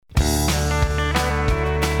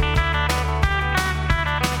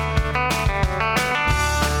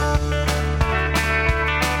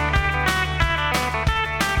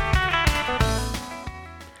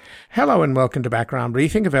Hello and welcome to Background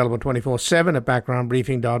Briefing, available 24/7 at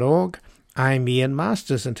backgroundbriefing.org. I'm Ian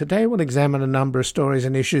Masters, and today we'll examine a number of stories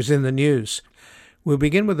and issues in the news. We'll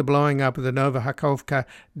begin with the blowing up of the Novokakhovka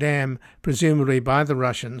Dam, presumably by the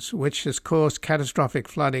Russians, which has caused catastrophic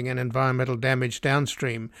flooding and environmental damage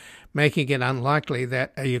downstream, making it unlikely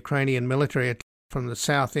that a Ukrainian military attack from the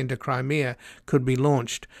south into Crimea could be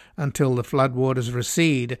launched until the floodwaters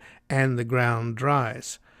recede and the ground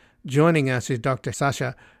dries. Joining us is Dr.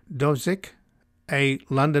 Sasha Dovzhyk, a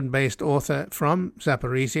London-based author from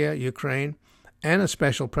Zaporizhia, Ukraine, and a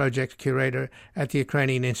special project curator at the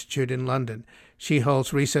Ukrainian Institute in London. She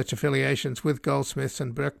holds research affiliations with Goldsmiths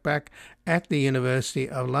and Birkbeck at the University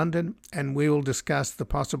of London, and we will discuss the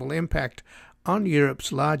possible impact on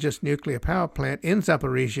Europe's largest nuclear power plant in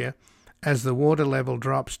Zaporizhia as the water level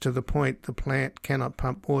drops to the point the plant cannot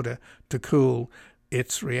pump water to cool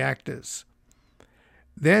its reactors.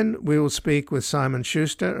 Then we will speak with Simon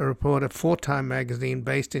Shuster, a reporter for Time magazine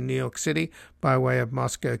based in New York City by way of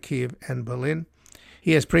Moscow, Kiev, and Berlin.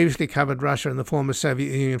 He has previously covered Russia and the former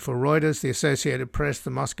Soviet Union for Reuters, the Associated Press,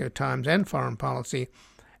 the Moscow Times, and Foreign Policy,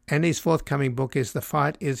 and his forthcoming book is The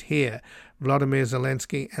Fight is Here, Vladimir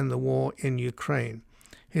Zelensky and the War in Ukraine.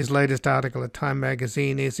 His latest article at Time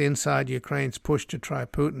magazine is Inside Ukraine's Push to Try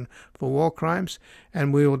Putin for War Crimes,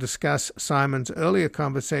 and we will discuss Simon's earlier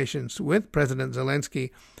conversations with President Zelensky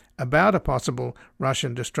about a possible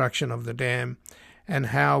Russian destruction of the dam and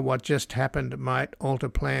how what just happened might alter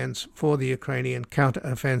plans for the Ukrainian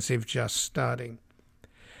counteroffensive just starting.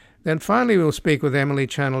 Then finally we'll speak with Emily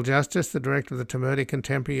Channell-Justice, the director of the Temerty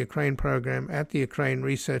Contemporary Ukraine program at the Ukraine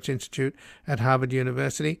Research Institute at Harvard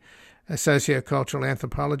University, a sociocultural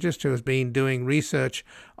anthropologist who has been doing research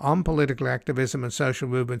on political activism and social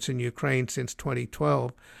movements in Ukraine since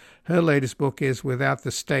 2012. Her latest book is Without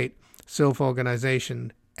the State,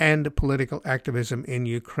 Self-Organization and Political Activism in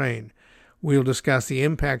Ukraine. We'll discuss the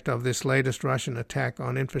impact of this latest Russian attack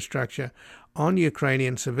on infrastructure on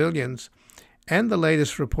Ukrainian civilians and the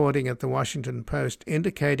latest reporting at the Washington Post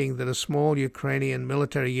indicating that a small Ukrainian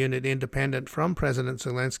military unit independent from President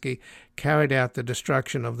Zelensky carried out the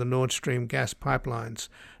destruction of the Nord Stream gas pipelines,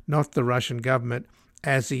 not the Russian government,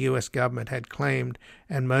 as the U.S. government had claimed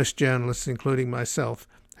and most journalists, including myself,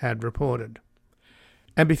 had reported.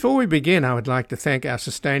 And before we begin, I would like to thank our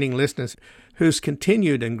sustaining listeners whose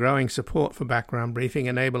continued and growing support for Background Briefing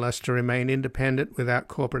enable us to remain independent without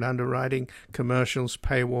corporate underwriting, commercials,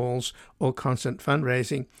 paywalls, or constant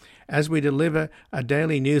fundraising, as we deliver a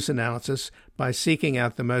daily news analysis by seeking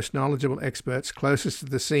out the most knowledgeable experts closest to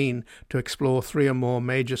the scene to explore three or more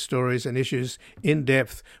major stories and issues in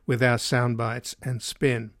depth with our soundbites and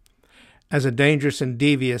spin. As a dangerous and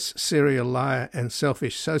devious serial liar and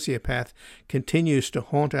selfish sociopath continues to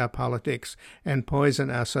haunt our politics and poison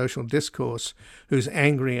our social discourse, whose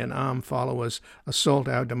angry and armed followers assault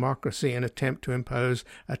our democracy and attempt to impose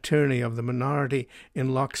a tyranny of the minority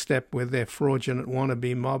in lockstep with their fraudulent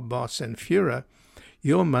wannabe mob boss and Führer,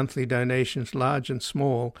 your monthly donations, large and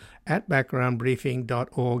small, at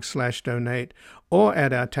backgroundbriefing.org/donate or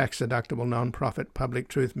at our tax-deductible non-profit Public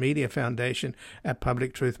Truth Media Foundation at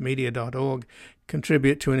publictruthmedia.org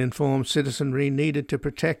contribute to an informed citizenry needed to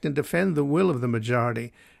protect and defend the will of the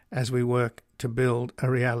majority as we work to build a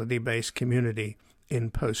reality-based community in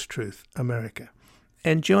post-truth America.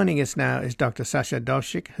 And joining us now is Dr. Sasha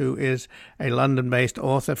Dovzhyk, who is a London-based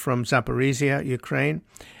author from Zaporizhia, Ukraine,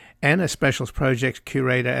 and a specials project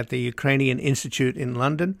curator at the Ukrainian Institute in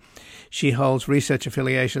London. She holds research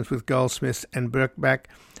affiliations with Goldsmiths and Birkbeck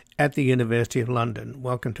at the University of London.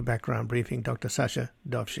 Welcome to Background Briefing, Dr. Sasha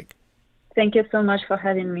Dovzhyk. Thank you so much for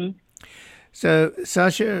having me. So,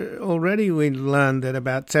 Sasha, already we learned that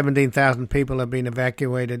about 17,000 people have been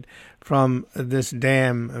evacuated from this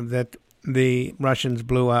dam that the Russians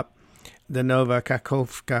blew up, the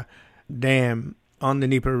Novokakhovka Dam on the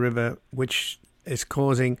Dnieper River, which is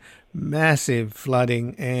causing massive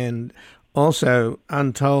flooding and also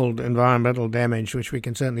untold environmental damage, which we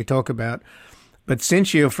can certainly talk about. But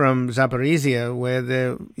since you're from Zaporizhia,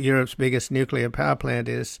 where Europe's biggest nuclear power plant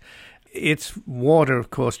is, its water, of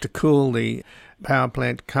course, to cool the power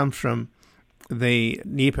plant comes from the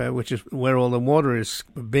Dnieper, which is where all the water is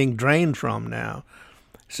being drained from now.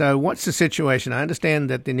 So what's the situation? I understand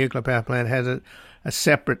that the nuclear power plant has a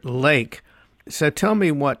separate lake. So tell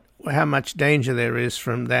me how much danger there is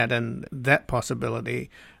from that and that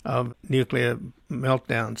possibility of nuclear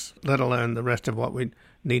meltdowns, let alone the rest of what we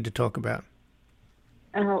need to talk about.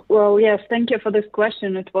 Well, yes, thank you for this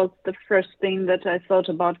question. It was the first thing that I thought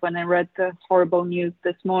about when I read the horrible news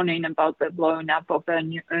this morning about the blowing up of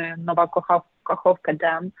the Novokakhovka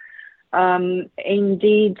Dam.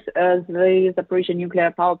 Indeed, the Zaporizhzhia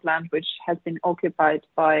nuclear power plant, which has been occupied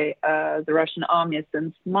by the Russian army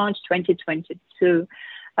since March 2022,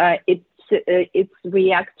 its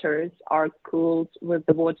reactors are cooled with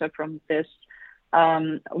the water from this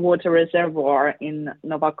water reservoir in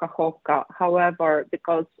Novakhovka. However,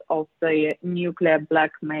 because of the nuclear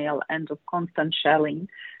blackmail and of constant shelling,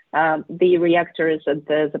 the reactors at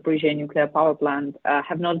the Zaporizhzhia nuclear power plant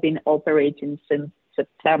have not been operating since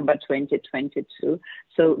September 2022.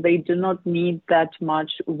 So they do not need that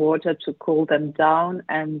much water to cool them down,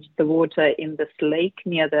 and the water in this lake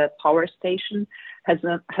near the power station has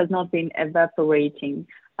not been evaporating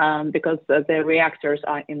because the reactors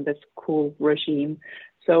are in this cool regime.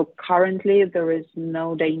 So currently there is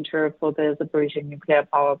no danger for the Zaporizhzhia nuclear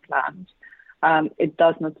power plant. It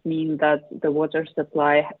does not mean that the water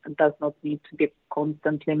supply does not need to be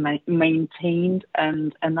constantly maintained.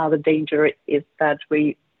 And another danger is that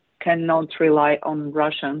we cannot rely on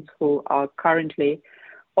Russians who are currently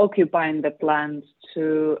occupying the plant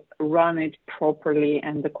to run it properly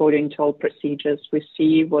and according to all procedures. We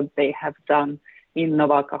see what they have done in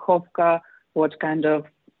Novakhovka, what kind of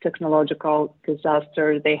technological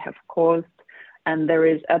disaster they have caused. And there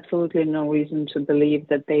is absolutely no reason to believe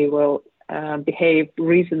that they will behave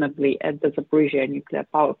reasonably at the Zaporizhzhia nuclear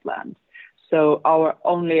power plant. So our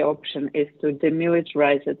only option is to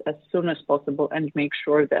demilitarize it as soon as possible and make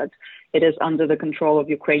sure that it is under the control of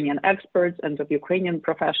Ukrainian experts and of Ukrainian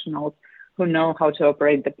professionals who know how to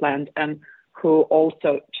operate the plant and who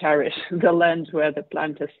also cherish the land where the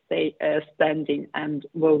plant is standing and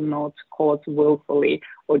will not cause willfully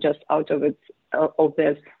or just out of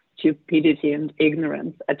their stupidity and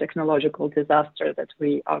ignorance a technological disaster that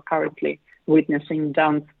we are currently witnessing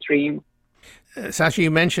downstream. Sasha,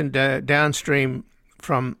 you mentioned downstream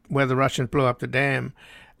from where the Russians blew up the dam.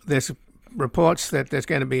 There's reports that there's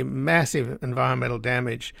going to be massive environmental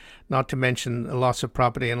damage, not to mention the loss of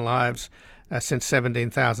property and lives, since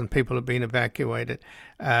 17,000 people have been evacuated.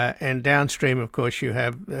 And downstream, of course, you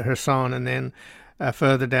have Kherson, and then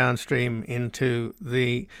further downstream into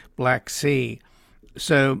the Black Sea.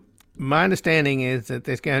 So my understanding is that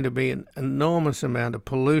there's going to be an enormous amount of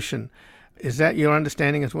pollution. Is that your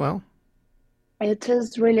understanding as well? It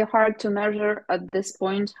is really hard to measure at this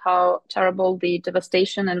point how terrible the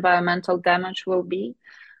devastation, environmental damage will be.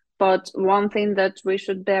 But one thing that we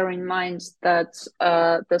should bear in mind that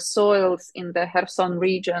the soils in the Kherson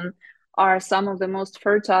region are some of the most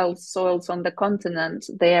fertile soils on the continent.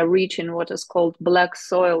 They are rich in what is called black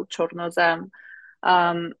soil, chornozem,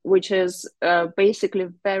 which is basically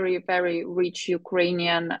very, very rich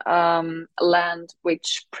Ukrainian land,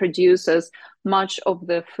 which produces much of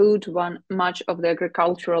the food, much of the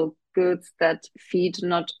agricultural goods that feed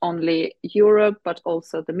not only Europe, but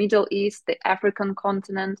also the Middle East, the African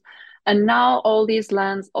continent. And now all these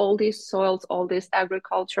lands, all these soils, all this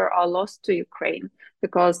agriculture are lost to Ukraine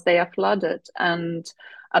because they are flooded. And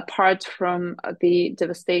apart from the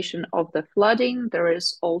devastation of the flooding, there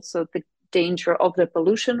is also the danger of the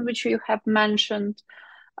pollution, which you have mentioned,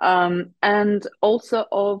 and also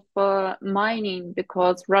of mining,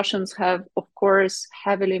 because Russians have, of course,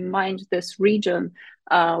 heavily mined this region,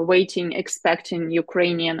 expecting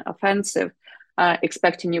Ukrainian offensive,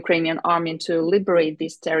 expecting Ukrainian army to liberate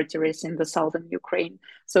these territories in the southern Ukraine.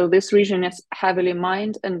 So this region is heavily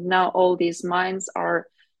mined, and now all these mines are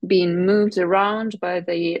being moved around by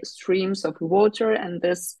the streams of water, and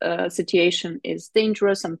this situation is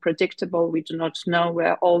dangerous and unpredictable. We do not know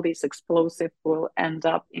where all these explosives will end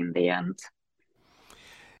up in the end.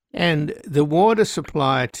 And the water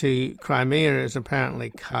supply to Crimea is apparently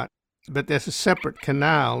cut, but there's a separate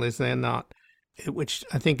canal, is there not? Which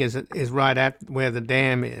I think is right at where the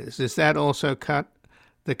dam is. Is that also cut,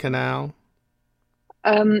 the canal?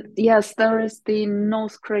 Yes, there is the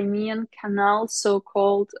North Crimean Canal,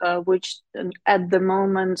 so-called, which at the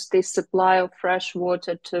moment the supply of fresh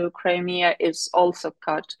water to Crimea is also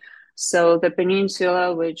cut. So the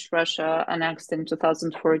peninsula, which Russia annexed in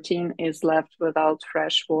 2014, is left without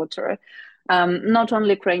fresh water. Not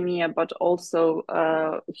only Crimea, but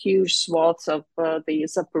also huge swaths of the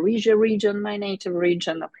Zaporizhzhia region, my native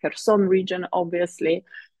region, of Kherson region, obviously,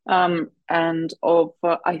 and of,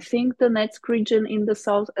 I think, the Donetsk region in the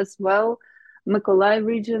south as well. Mykolaiv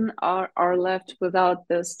region are left without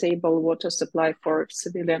the stable water supply for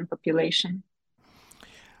civilian population.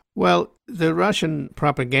 Well, the Russian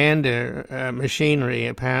propaganda machinery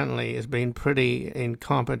apparently has been pretty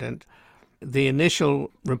incompetent. The initial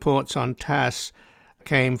reports on TASS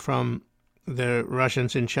came from the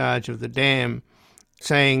Russians in charge of the dam,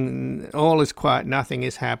 saying all is quiet, nothing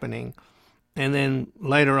is happening. And then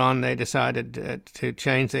later on, they decided to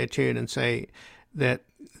change their tune and say that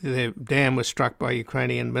the dam was struck by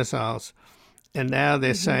Ukrainian missiles. And now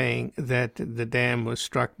they're saying that the dam was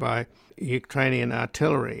struck by Ukrainian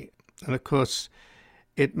artillery. And of course,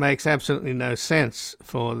 it makes absolutely no sense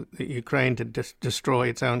for Ukraine to destroy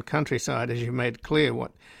its own countryside, as you made clear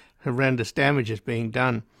what horrendous damage is being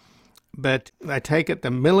done. But I take it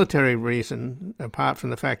the military reason, apart from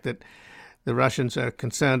the fact that the Russians are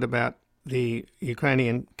concerned about the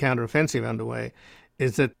Ukrainian counteroffensive underway,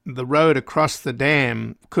 is that the road across the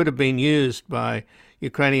dam could have been used by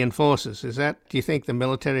Ukrainian forces. Is that, do you think, the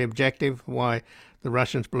military objective, why the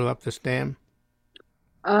Russians blew up this dam?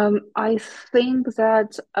 I think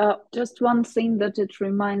that just one thing that it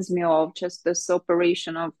reminds me of, just this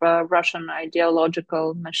operation of Russian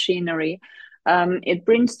ideological machinery. It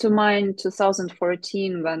brings to mind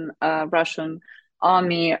 2014 when Russian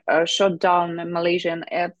army shot down a Malaysian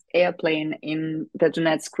airplane in the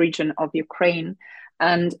Donetsk region of Ukraine.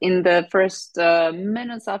 And in the first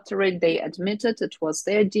minutes after it, they admitted it was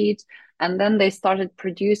their deed. And then they started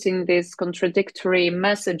producing these contradictory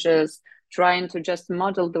messages, trying to just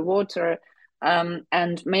muddle the water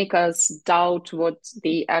and make us doubt what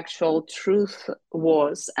the actual truth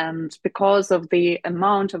was. And because of the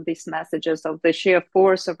amount of these messages, of the sheer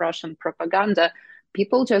force of Russian propaganda,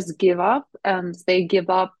 people just give up, and they give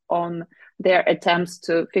up on their attempts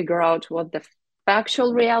to figure out what the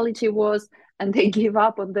factual reality was, and they give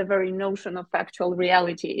up on the very notion of factual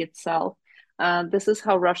reality itself. This is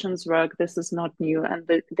how Russians work. This is not new, and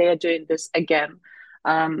they are doing this again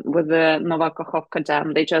with the Novakhovka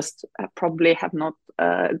Dam. They just probably have not.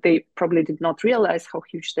 They probably did not realize how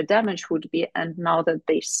huge the damage would be, and now that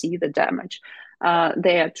they see the damage,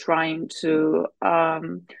 they are trying to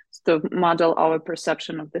model our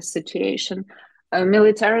perception of the situation.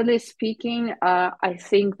 Militarily speaking, I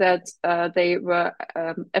think that they were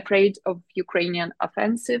afraid of Ukrainian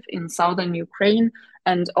offensive in southern Ukraine,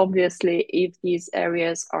 and obviously, if these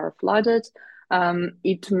areas are flooded,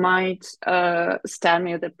 it might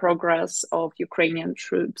stymie the progress of Ukrainian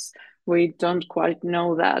troops. We don't quite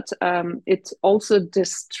know that. It also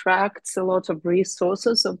distracts a lot of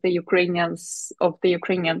resources of the Ukrainian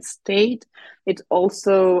state. It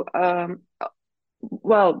also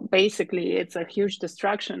well, basically, it's a huge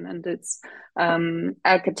distraction, and it's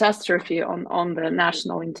a catastrophe on the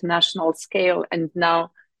national, international scale. And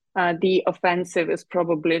now the offensive is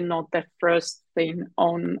probably not the first thing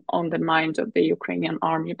on the mind of the Ukrainian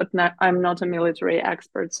army. But I'm not a military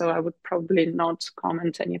expert, so I would probably not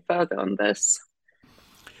comment any further on this.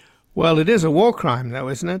 Well, it is a war crime, though,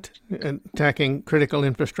 isn't it? Attacking critical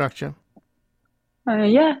infrastructure.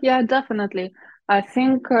 Yeah, definitely. I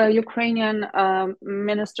think Ukrainian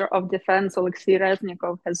Minister of Defense Alexei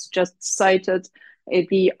Reznikov has just cited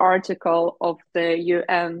the article of the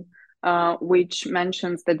UN, which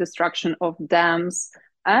mentions the destruction of dams,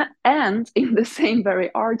 and in the same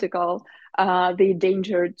very article, the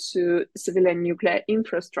danger to civilian nuclear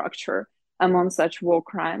infrastructure among such war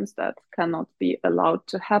crimes that cannot be allowed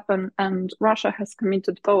to happen. And Russia has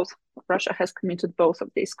committed both. Russia has committed both of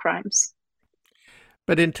these crimes.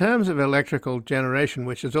 But in terms of electrical generation,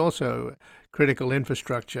 which is also critical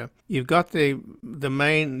infrastructure, you've got the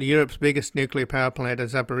main, Europe's biggest nuclear power plant at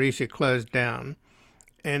Zaporizhzhia closed down,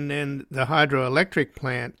 and then the hydroelectric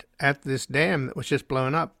plant at this dam that was just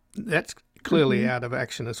blown up, that's clearly out of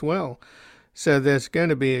action as well. So there's going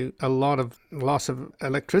to be a lot of loss of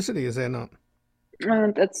electricity, is there not?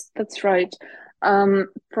 That's right.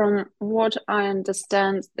 From what I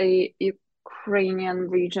understand, the Ukrainian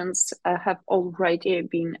regions have already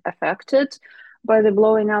been affected by the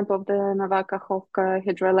blowing up of the Novakhovka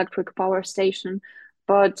hydroelectric power station.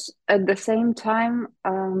 But at the same time,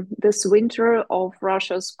 this winter of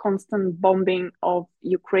Russia's constant bombing of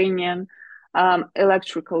Ukrainian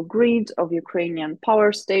electrical grid, of Ukrainian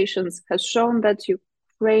power stations, has shown that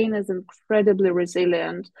Ukraine is incredibly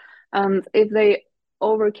resilient. And if they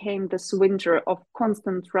overcame this winter of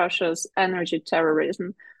constant Russia's energy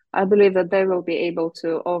terrorism, I believe that they will be able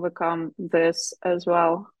to overcome this as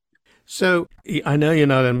well. So I know you're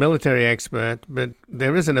not a military expert, but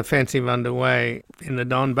there is an offensive underway in the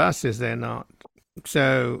Donbass, is there not?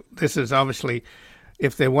 So this is obviously,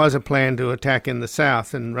 if there was a plan to attack in the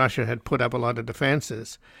south and Russia had put up a lot of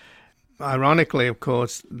defenses, ironically, of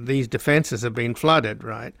course, these defenses have been flooded,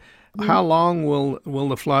 right? Mm-hmm. How long will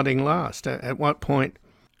the flooding last? At what point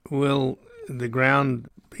will the ground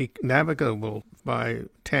be navigable by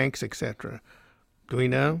tanks, etc.? Do we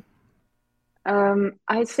know?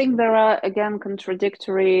 I think there are, again,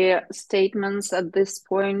 contradictory statements at this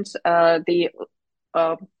point. The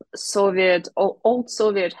old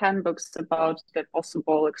Soviet handbooks about the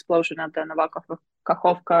possible explosion at the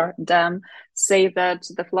Novakhovka Dam say that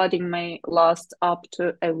the flooding may last up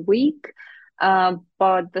to a week,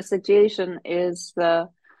 but the situation is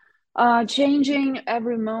changing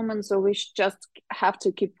every moment, so we just have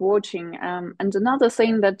to keep watching. And another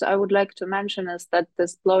thing that I would like to mention is that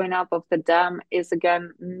this blowing up of the dam is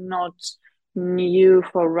again not new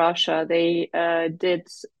for Russia. They did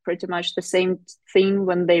pretty much the same thing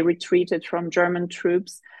when they retreated from German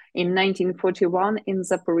troops in 1941 in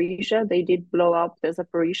Zaporizhia. They did blow up the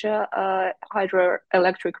Zaporizhia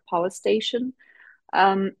hydroelectric power station.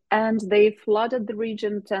 And they flooded the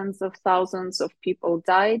region. Tens of thousands of people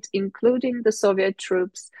died, including the Soviet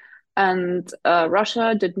troops. And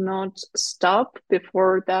Russia did not stop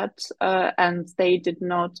before that, and they did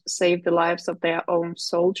not save the lives of their own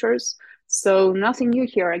soldiers. So nothing new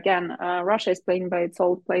here. Again, Russia is playing by its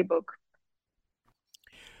old playbook.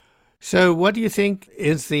 So what do you think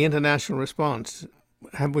is the international response?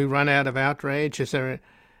 Have we run out of outrage? Are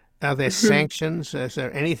there sanctions? Is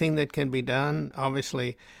there anything that can be done?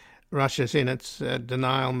 Obviously, Russia's in its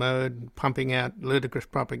denial mode, pumping out ludicrous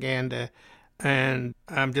propaganda. And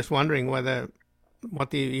I'm just wondering what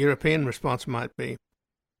the European response might be.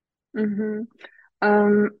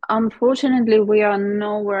 Unfortunately, we are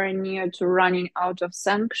nowhere near to running out of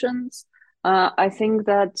sanctions. I think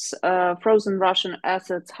that frozen Russian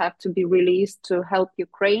assets have to be released to help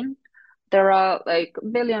Ukraine. There are like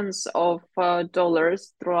billions of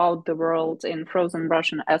dollars throughout the world in frozen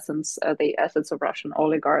Russian assets, the assets of Russian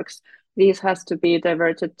oligarchs. These has to be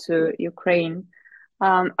diverted to Ukraine.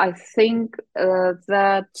 I think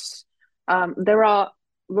that there are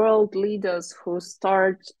world leaders who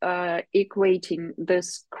start equating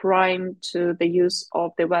this crime to the use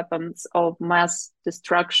of the weapons of mass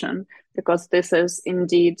destruction, because this is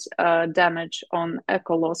indeed damage on a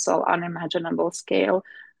colossal, unimaginable scale.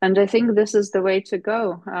 And I think this is the way to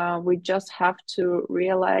go. We just have to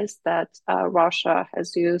realize that Russia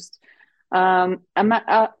has used a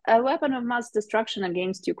weapon of mass destruction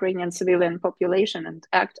against Ukrainian civilian population and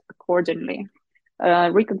act accordingly.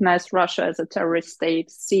 Recognize Russia as a terrorist state,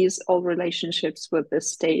 seize all relationships with the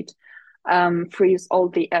state, freeze all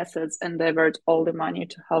the assets, and divert all the money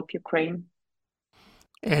to help Ukraine.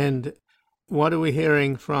 And what are we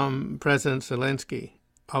hearing from President Zelensky?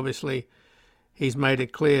 Obviously, he's made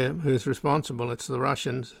it clear who's responsible. It's the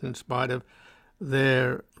Russians, in spite of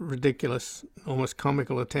their ridiculous, almost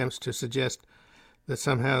comical attempts to suggest that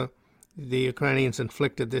somehow the Ukrainians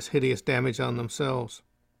inflicted this hideous damage on themselves.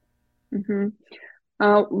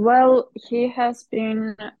 Well, he has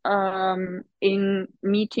been in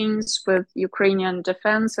meetings with Ukrainian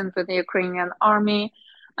defense and with the Ukrainian army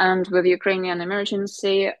and with Ukrainian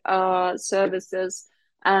emergency services.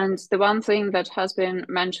 And the one thing that has been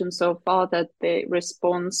mentioned so far, that the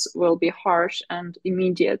response will be harsh and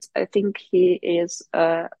immediate. I think he is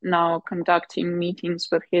now conducting meetings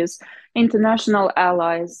with his international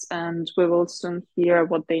allies, and we will soon hear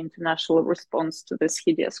what the international response to this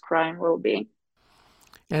hideous crime will be.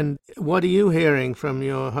 And what are you hearing from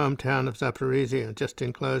your hometown of Zaporizhia, just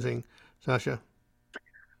in closing, Sasha?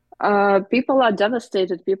 People are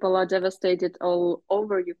devastated. People are devastated all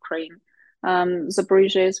over Ukraine.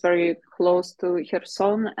 Zaporizhia is very close to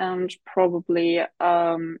Kherson, and probably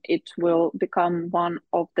it will become one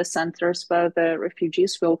of the centers where the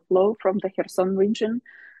refugees will flow from the Kherson region.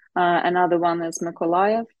 Another one is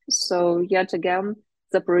Mykolaiv. So yet again,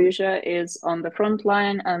 Zaporizhia is on the front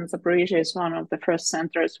line, and Zaporizhia is one of the first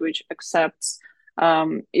centers which accepts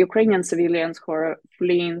Ukrainian civilians who are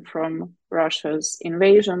fleeing from Russia's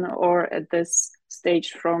invasion, or at this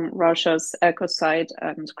stage from Russia's ecocide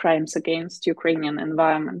and crimes against Ukrainian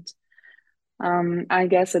environment. I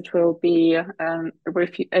guess it will be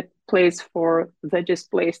a place for the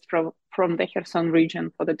displaced from the Kherson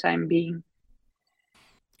region for the time being.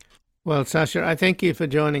 Well, Sasha, I thank you for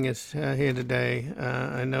joining us here today.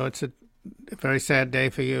 I know it's a very sad day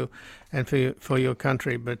for you and for your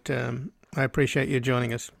country, but I appreciate you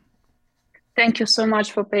joining us. Thank you so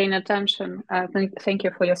much for paying attention. Thank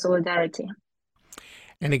you for your solidarity.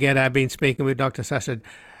 And again, I've been speaking with Dr. Sasha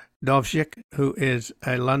Dovzhyk, who is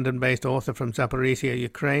a London-based author from Zaporizhia,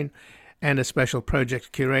 Ukraine, and a special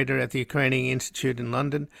project curator at the Ukrainian Institute in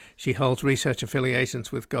London. She holds research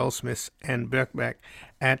affiliations with Goldsmiths and Birkbeck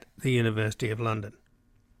at the University of London.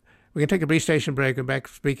 We can take a brief station break. We're back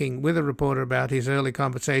speaking with a reporter about his early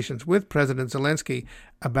conversations with President Zelensky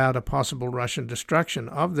about a possible Russian destruction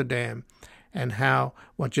of the dam and how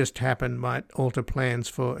what just happened might alter plans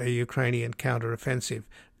for a Ukrainian counteroffensive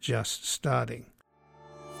just starting.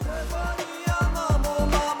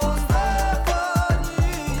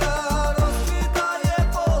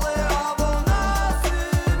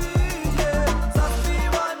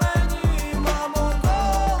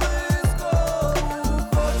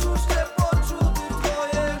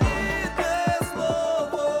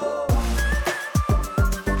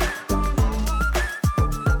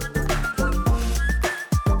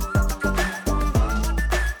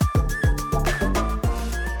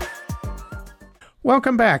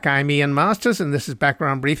 Welcome back. I'm Ian Masters, and this is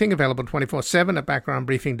Background Briefing, available 24/7 at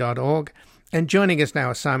backgroundbriefing.org. And joining us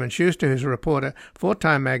now is Simon Shuster, who's a reporter for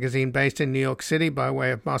Time magazine based in New York City by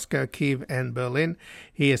way of Moscow, Kyiv, and Berlin.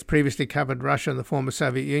 He has previously covered Russia and the former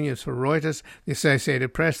Soviet Union for Reuters, the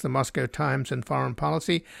Associated Press, the Moscow Times, and Foreign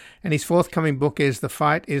Policy. And his forthcoming book is The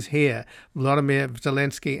Fight is Here, Volodymyr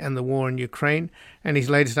Zelensky and the War in Ukraine. And his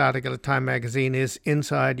latest article at Time magazine is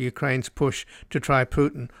Inside Ukraine's Push to Try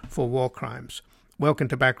Putin for War Crimes. Welcome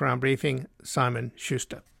to Background Briefing, Simon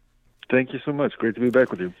Shuster. Thank you so much. Great to be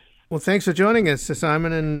back with you. Well, thanks for joining us,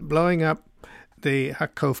 Simon. And blowing up the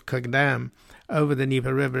Kakhovka Dam over the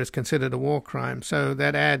Dnieper River is considered a war crime. So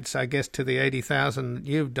that adds, I guess, to the 80,000 that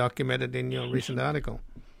you've documented in your recent article.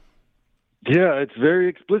 Yeah, it's very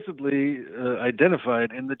explicitly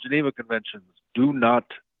identified in the Geneva Conventions. Do not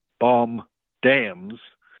bomb dams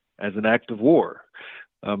as an act of war.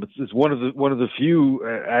 It's one of the few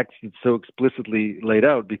acts that's so explicitly laid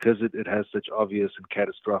out because it has such obvious and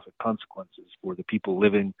catastrophic consequences for the people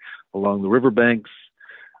living along the riverbanks,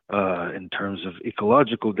 in terms of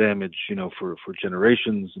ecological damage, for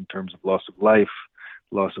generations, in terms of loss of life,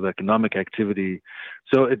 loss of economic activity.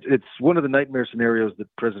 So it's one of the nightmare scenarios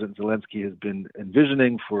that President Zelensky has been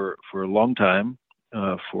envisioning for a long time,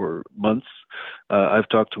 for months. I've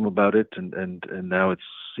talked to him about it, and now it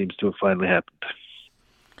seems to have finally happened.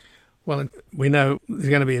 Well, we know there's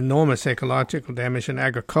going to be enormous ecological damage and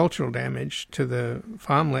agricultural damage to the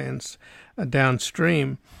farmlands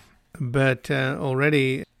downstream. But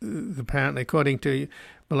already, apparently, according to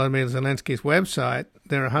Volodymyr Zelensky's website,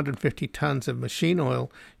 there are 150 tons of machine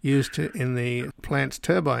oil used in the plant's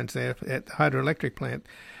turbines there at the hydroelectric plant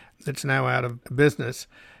that's now out of business,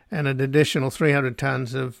 and an additional 300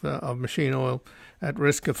 tons of machine oil at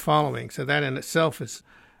risk of following. So that in itself is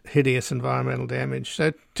hideous environmental damage.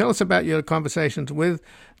 So tell us about your conversations with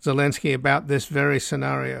Zelensky about this very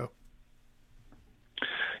scenario.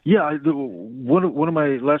 Yeah, one of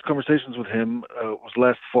my last conversations with him was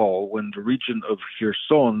last fall when the region of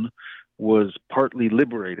Kherson was partly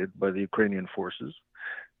liberated by the Ukrainian forces.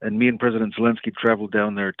 And me and President Zelensky traveled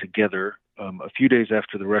down there together a few days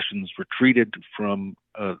after the Russians retreated from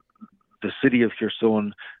the city of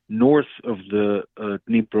Kherson north of the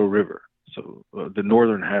Dnieper River. So the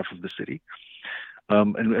northern half of the city.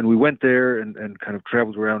 And we went there and kind of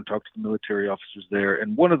traveled around, talked to the military officers there.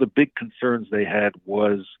 And one of the big concerns they had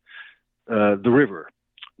was the river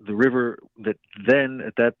that then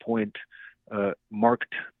at that point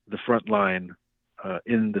marked the front line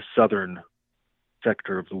in the southern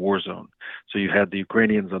sector of the war zone. So you had the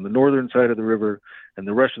Ukrainians on the northern side of the river, and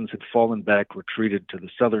the Russians had fallen back, retreated to the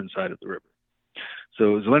southern side of the river.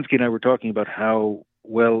 So Zelensky and I were talking about how,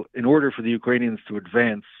 well, in order for the Ukrainians to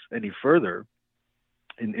advance any further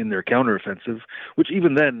in their counteroffensive, which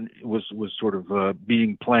even then was sort of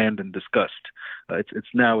being planned and discussed, it's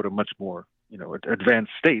now at a much more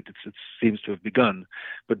advanced state. It seems to have begun,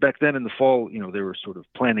 but back then in the fall, they were sort of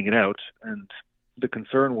planning it out, and the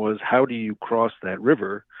concern was, how do you cross that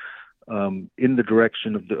river in the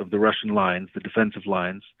direction of the Russian lines, the defensive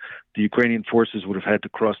lines? The Ukrainian forces would have had to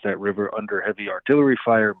cross that river under heavy artillery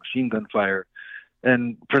fire, machine gun fire.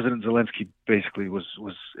 And President Zelensky basically was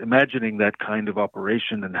imagining that kind of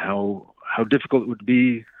operation and how difficult it would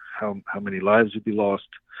be, how many lives would be lost,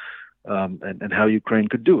 and how Ukraine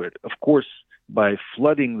could do it. Of course, by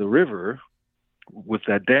flooding the river with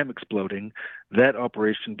that dam exploding, that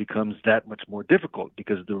operation becomes that much more difficult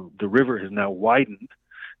because the river has now widened.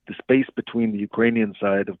 The space between the Ukrainian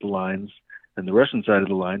side of the lines and the Russian side of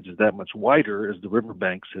the lines is that much wider as the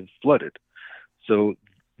riverbanks have flooded. So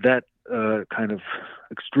that kind of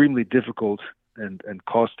extremely difficult and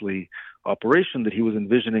costly operation that he was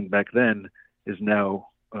envisioning back then is now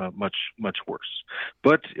much worse.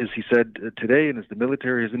 But as he said today, and as the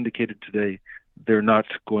military has indicated today, they're not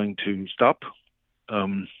going to stop.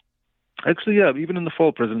 Actually, yeah, even in the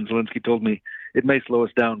fall, President Zelensky told me it may slow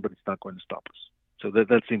us down, but it's not going to stop us. So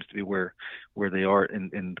that seems to be where they are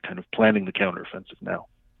in kind of planning the counteroffensive now.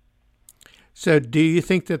 So do you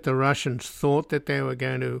think that the Russians thought that they were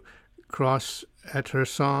going to cross at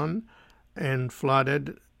Kherson and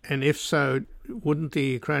flooded? And if so, wouldn't the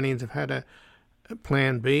Ukrainians have had a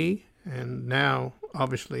plan B? And now,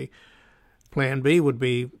 obviously, plan B would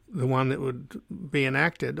be the one that would be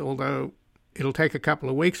enacted, although it'll take a couple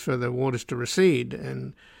of weeks for the waters to recede.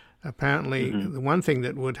 And apparently the one thing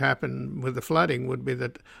that would happen with the flooding would be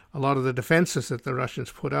that a lot of the defenses that the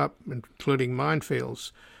Russians put up, including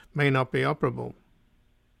minefields, may not be operable.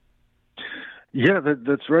 Yeah,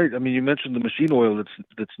 that's right. I mean, you mentioned the machine oil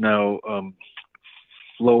that's now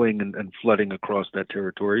flowing and flooding across that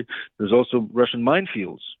territory. There's also Russian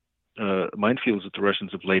minefields minefields that the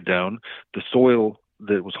Russians have laid down. The soil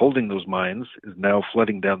that was holding those mines is now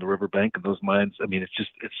flooding down the riverbank, and those mines, I mean, it's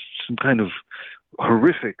some kind of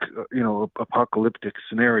horrific, apocalyptic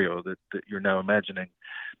scenario that you're now imagining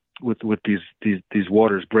with these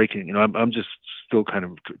waters breaking. I'm just still kind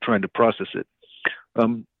of trying to process it.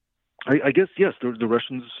 I guess, yes, the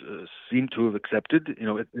Russians seem to have accepted.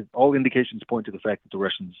 All indications point to the fact that the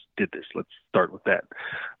Russians did this. Let's start with that.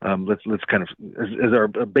 Let's kind of, as our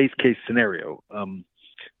base case scenario.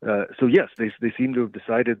 So yes, they seem to have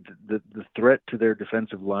decided that the threat to their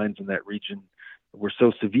defensive lines in that region were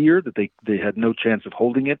so severe that they had no chance of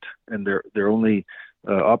holding it, and their only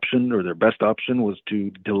option, or their best option, was to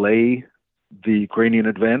delay the Ukrainian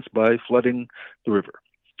advance by flooding the river.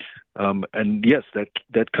 And yes,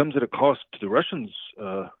 that comes at a cost to the Russians,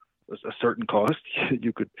 a certain cost.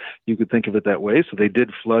 You could think of it that way. So they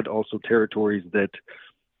did flood also territories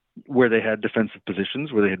where they had defensive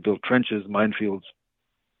positions, where they had built trenches, minefields,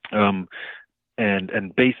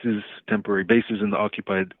 and bases, temporary bases in the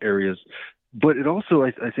occupied areas. But it also,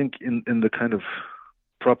 I think, in the kind of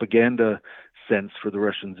propaganda sense for the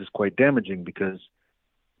Russians, is quite damaging, because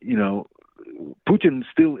Putin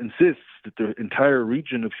still insists that the entire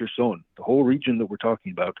region of Kherson, the whole region that we're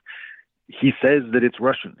talking about, he says that it's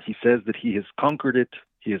Russian. He says that he has conquered it,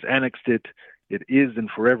 he has annexed it, it is and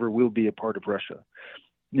forever will be a part of Russia.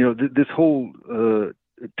 This whole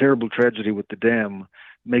terrible tragedy with the dam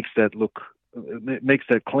makes that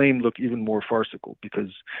claim look even more farcical,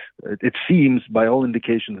 because it seems, by all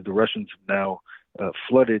indications, the Russians have now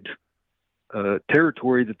flooded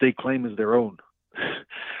territory that they claim is their own.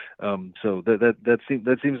 So that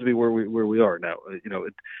seems to be where we are now.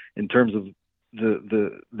 In terms of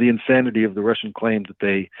the insanity of the Russian claim that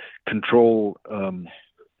they control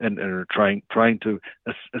and are trying to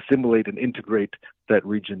assimilate and integrate that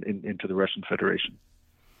region into the Russian Federation.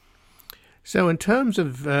 So in terms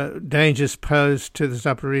of dangers posed to the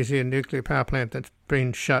Zaporizhzhia nuclear power plant that's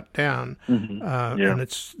been shut down, and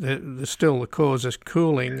it's still the cause is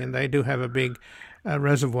cooling, and they do have a big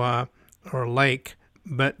reservoir or a lake,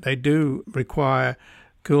 but they do require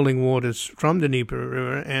cooling waters from the Dnieper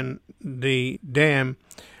River, and the dam,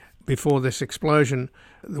 before this explosion,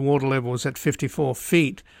 the water level was at 54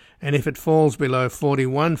 feet, and if it falls below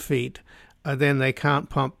 41 feet, then they can't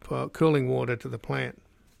pump cooling water to the plant.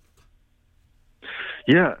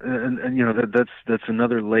 Yeah, and that's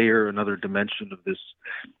another layer, another dimension of this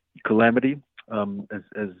calamity. As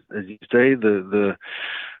you say, the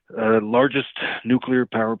largest nuclear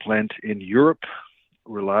power plant in Europe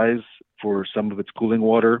relies for some of its cooling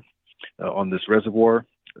water on this reservoir.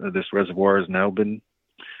 This reservoir has now been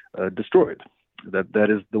destroyed. That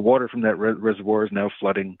is, the water from that reservoir is now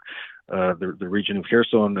flooding the region of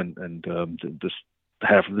Kherson and this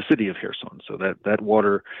half of the city of Kherson. So that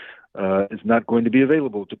water is not going to be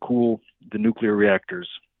available to cool the nuclear reactors.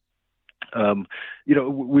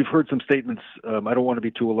 We've heard some statements. I don't want to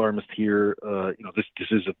be too alarmist here. This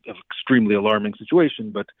is an extremely alarming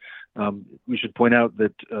situation, but we should point out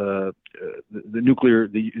that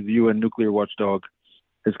the UN nuclear watchdog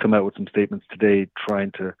has come out with some statements today,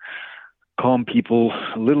 trying to calm people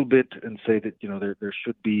a little bit and say that there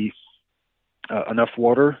should be enough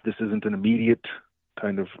water. This isn't an immediate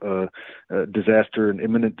kind of disaster, an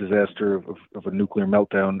imminent disaster of a nuclear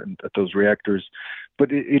meltdown at those reactors,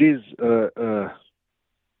 but it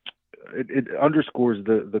underscores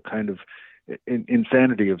the kind of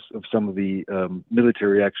insanity of some of the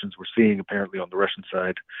military actions we're seeing apparently on the Russian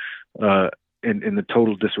side, in the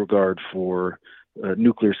total disregard for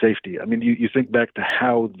nuclear safety. I mean, you think back to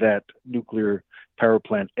how that nuclear power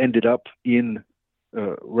plant ended up in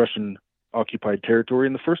Russian occupied territory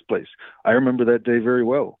in the first place. I remember that day very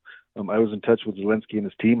well. I was in touch with Zelensky and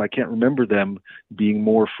his team. I can't remember them being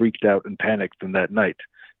more freaked out and panicked than that night.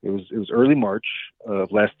 It was early March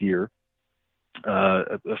of last year,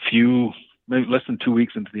 maybe less than 2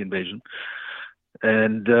 weeks into the invasion.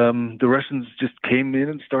 And the Russians just came in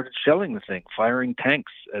and started shelling the thing, firing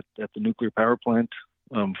tanks at the nuclear power plant,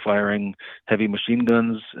 firing heavy machine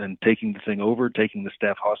guns and taking the thing over, taking the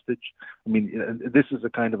staff hostage. I mean, this is a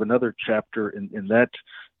kind of another chapter in that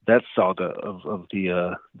saga of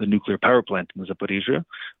the nuclear power plant in Zaporizhzhia,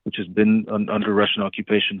 which has been under Russian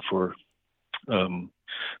occupation for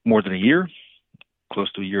more than a year,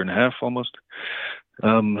 close to a year and a half almost.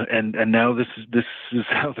 And now this is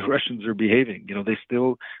how the Russians are behaving.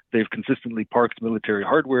 They've consistently parked military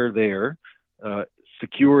hardware there,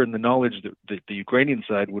 secure in the knowledge that the Ukrainian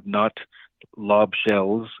side would not lob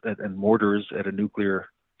shells and mortars at a nuclear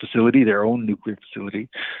facility, their own nuclear facility.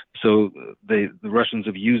 So the Russians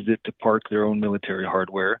have used it to park their own military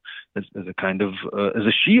hardware as a kind of as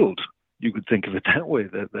a shield. You could think of it that way.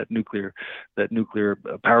 That nuclear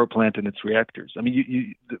power plant and its reactors. I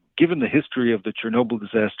mean, given the history of the Chernobyl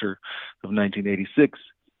disaster of 1986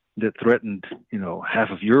 that threatened half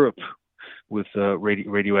of Europe with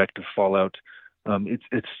radioactive fallout,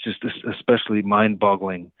 it's just especially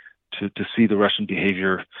mind-boggling to see the Russian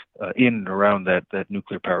behavior in and around that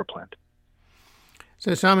nuclear power plant.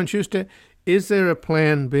 So, Simon Shuster, is there a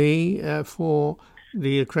plan B for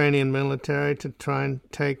the Ukrainian military to try and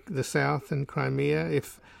take the south and Crimea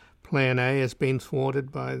if Plan A has been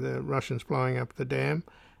thwarted by the Russians blowing up the dam?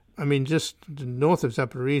 I mean, just north of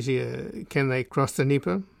Zaporizhia, can they cross the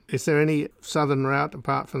Dnieper? Is there any southern route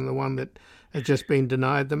apart from the one that has just been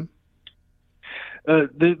denied them?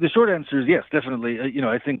 The short answer is yes, definitely.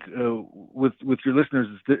 I think with your listeners,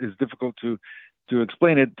 it's difficult to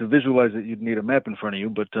explain it, to visualize it. You'd need a map in front of you.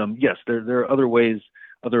 But yes, there are other ways,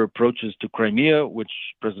 other approaches to Crimea, which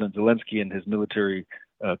President Zelensky and his military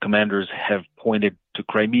commanders have pointed to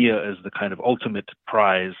Crimea as the kind of ultimate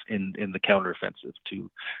prize in the counteroffensive,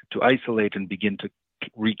 to isolate and begin to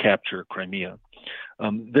recapture Crimea.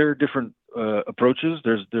 There are different approaches.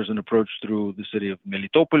 There's an approach through the city of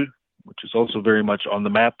Melitopol, which is also very much on the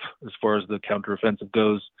map as far as the counteroffensive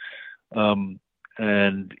goes.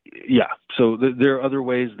 So there are other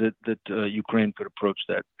ways that Ukraine could approach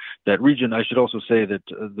that region. I should also say that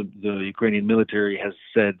the Ukrainian military has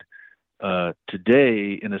said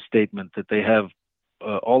today in a statement that they have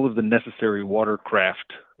all of the necessary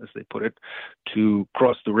watercraft, as they put it, to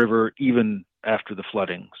cross the river even after the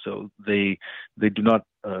flooding. So they do not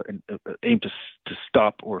aim to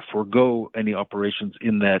stop or forego any operations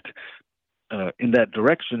in that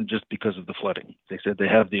direction just because of the flooding. They said they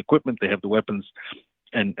have the equipment, they have the weapons,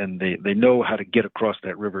 and they know how to get across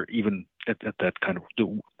that river even at that kind of,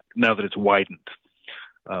 now that it's widened.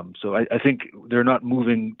 So I think they're not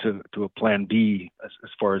moving to a plan B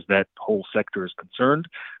as far as that whole sector is concerned,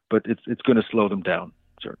 but it's going to slow them down,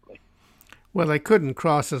 certainly. Well, they couldn't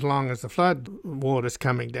cross as long as the flood water's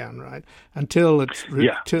coming down, right? Until it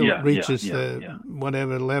reaches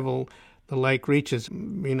whatever level the lake reaches.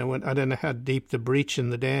 I don't know how deep the breach in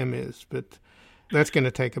the dam is, but that's going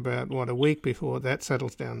to take about, a week before that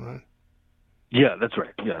settles down, right? Yeah, that's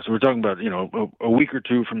right. Yeah, so we're talking about, a week or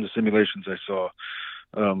two from the simulations I saw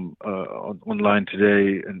online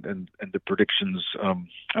today and the predictions.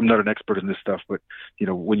 I'm not an expert in this stuff, but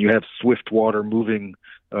when you have swift water moving,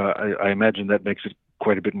 I imagine that makes it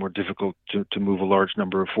quite a bit more difficult to move a large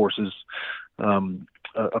number of forces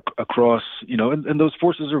across. And those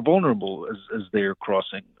forces are vulnerable as they are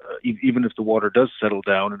crossing, even if the water does settle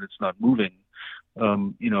down and it's not moving.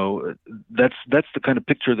 That's the kind of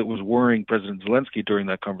picture that was worrying President Zelensky during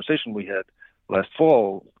that conversation we had last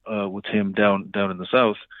fall with him down in the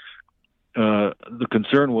south. The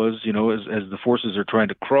concern was, as the forces are trying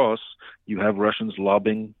to cross, you have Russians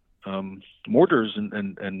lobbing mortars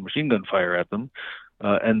and machine gun fire at them,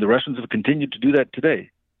 and the Russians have continued to do that today.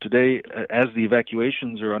 Today, as the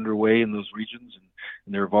evacuations are underway in those regions,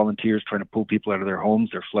 and there are volunteers trying to pull people out of their homes,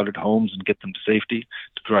 their flooded homes, and get them to safety,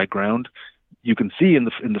 to dry ground. You can see in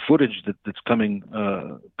the footage that's coming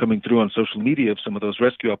through on social media of some of those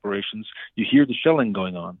rescue operations, you hear the shelling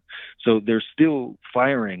going on. So they're still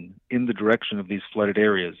firing in the direction of these flooded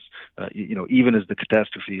areas, even as the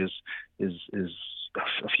catastrophe is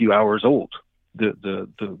a few hours old.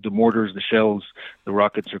 The mortars, the shells, the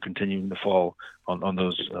rockets are continuing to fall on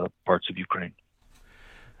those parts of Ukraine.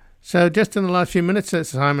 So just in the last few minutes,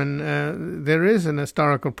 Simon, there is an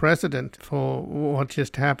historical precedent for what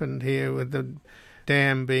just happened here with the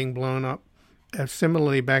dam being blown up.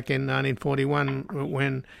 Similarly, back in 1941,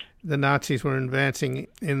 when the Nazis were advancing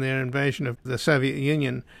in their invasion of the Soviet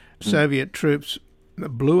Union, Soviet troops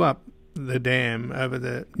blew up the dam over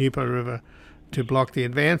the Dnieper River to block the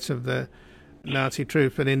advance of the Nazi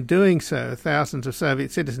troops. But in doing so, thousands of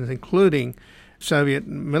Soviet citizens, including Soviet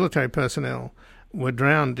military personnel, were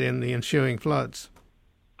drowned in the ensuing floods.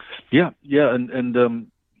 And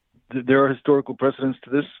there are historical precedents to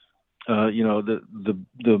this.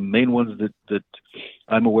 The main ones that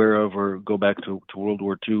I'm aware of go back to World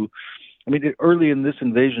War II. I mean, early in this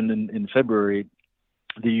invasion in February,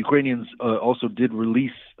 the Ukrainians also did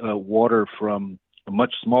release water from a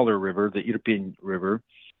much smaller river, the Irpin River,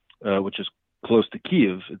 which is close to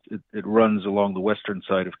Kiev. It runs along the western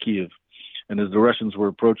side of Kiev. And as the Russians were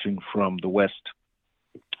approaching from the west,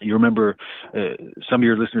 you remember, some of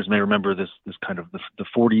your listeners may remember this kind of the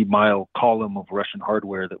 40-mile column of Russian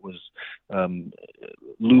hardware that was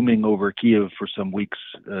looming over Kiev for some weeks,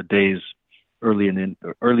 days early in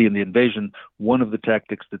the invasion. One of the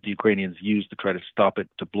tactics that the Ukrainians used to try to stop it,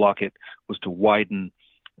 to block it, was to widen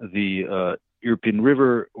the Irpin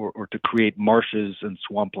River or to create marshes and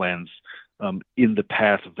swamplands in the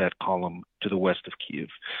path of that column to the west of Kyiv.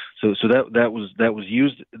 So that was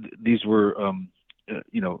used. These were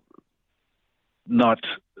not,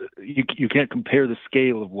 you can't compare the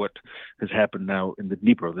scale of what has happened now in the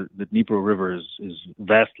Dnipro. The Dnipro River is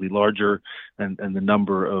vastly larger, and the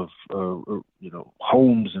number of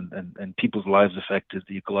homes and people's lives affected,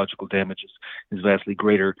 the ecological damage is vastly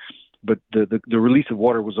greater. But the release of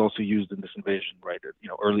water was also used in this invasion, right?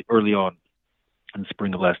 Early on in the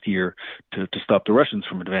spring of last year to stop the Russians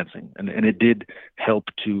from advancing, and it did help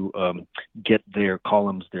to get their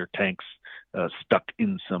columns, their tanks stuck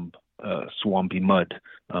in some swampy mud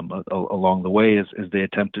along the way as they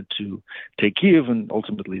attempted to take Kyiv, and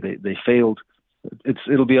ultimately they failed.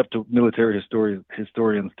 It'll be up to military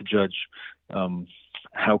historians to judge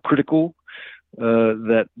how critical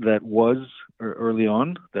that was early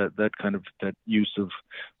on, that kind of that use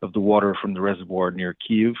of the water from the reservoir near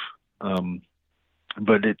Kyiv.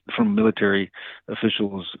 But from military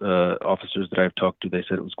officials, officers that I've talked to, they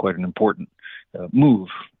said it was quite an important move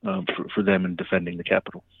for them in defending the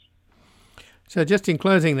capital. So just in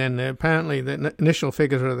closing then, apparently the initial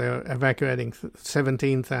figures are they're evacuating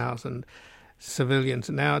 17,000 civilians.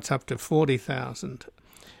 Now it's up to 40,000.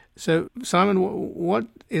 So, Simon, what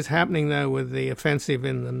is happening, though, with the offensive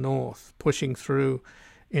in the north, pushing through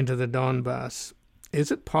into the Donbass?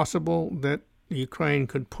 Is it possible that Ukraine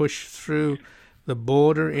could push through the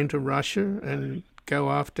border into Russia and go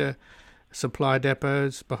after supply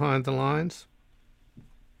depots behind the lines?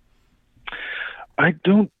 I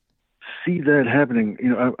don't see that happening.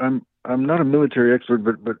 I'm not a military expert,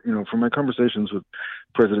 but from my conversations with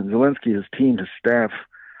President Zelensky, his team, his staff,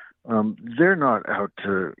 they're not out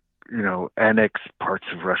to annex parts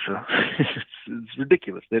of Russia. It's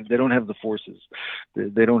ridiculous. They don't have the forces.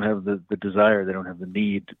 They don't have the desire. They don't have the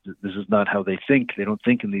need. This is not how they think. They don't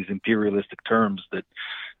think in these imperialistic terms that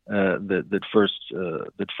first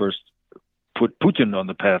put Putin on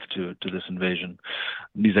the path to this invasion.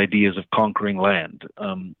 These ideas of conquering land.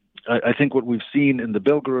 I think what we've seen in the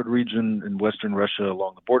Belgorod region in western Russia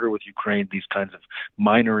along the border with Ukraine, these kinds of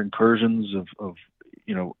minor incursions of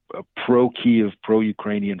pro-Kiev,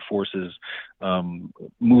 pro-Ukrainian forces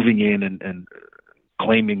moving in and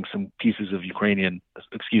claiming some pieces of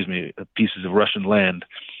pieces of Russian land.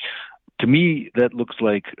 To me, that looks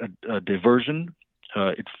like a diversion.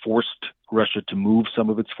 It forced Russia to move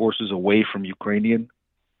some of its forces away from Ukrainian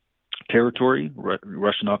territory,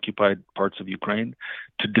 Russian-occupied parts of Ukraine,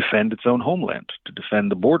 to defend its own homeland, to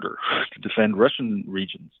defend the border, to defend Russian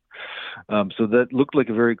regions. So that looked like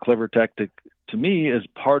a very clever tactic to me as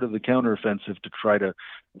part of the counteroffensive to try to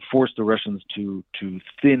force the Russians to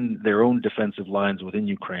thin their own defensive lines within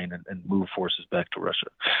Ukraine and move forces back to Russia.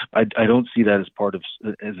 I don't see that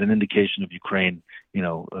as an indication of Ukraine,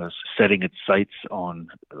 setting its sights on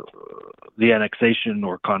the annexation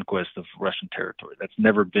or conquest of Russian territory. That's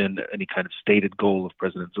never been any kind of stated goal of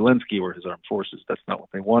President Zelensky or his armed forces. That's not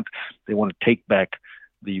what they want. They want to take back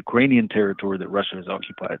the Ukrainian territory that Russia has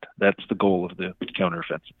occupied. That's the goal of the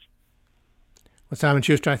counteroffensive. Well, Simon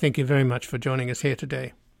Shuster, I thank you very much for joining us here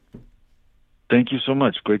today. Thank you so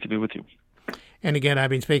much. Great to be with you. And again, I've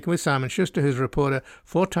been speaking with Simon Shuster, who's a reporter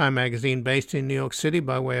for Time magazine based in New York City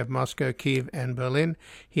by way of Moscow, Kyiv, and Berlin.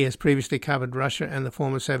 He has previously covered Russia and the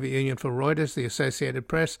former Soviet Union for Reuters, the Associated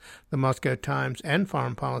Press, the Moscow Times, and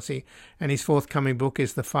Foreign Policy. And his forthcoming book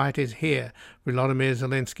is The Fight is Here, Volodymyr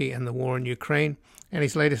Zelensky and the War in Ukraine. And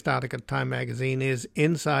his latest article at Time magazine is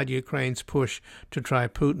Inside Ukraine's Push to Try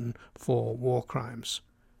Putin for War Crimes.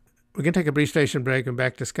 We're going to take a brief station break and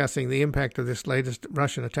back discussing the impact of this latest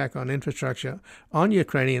Russian attack on infrastructure on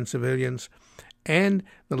Ukrainian civilians and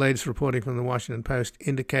the latest reporting from the Washington Post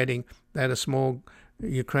indicating that a small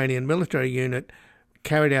Ukrainian military unit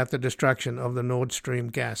carried out the destruction of the Nord Stream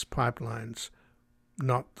gas pipelines,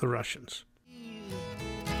 not the Russians.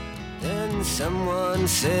 Then someone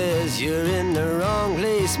says you're in the wrong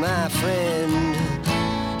place, my friend.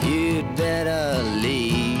 You'd better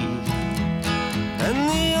leave. And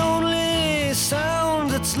the only sound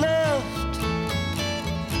that's left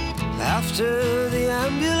after the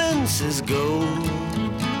ambulances go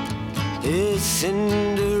is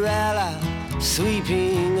Cinderella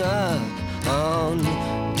sweeping up on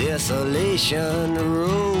Desolation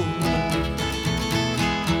Road.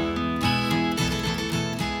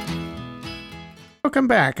 Welcome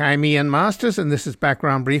back. I'm Ian Masters, and this is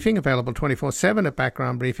Background Briefing, available 24/7 at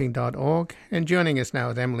backgroundbriefing.org. And joining us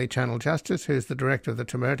now is Emily Channell-Justice, who's the director of the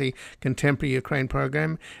Temerity Contemporary Ukraine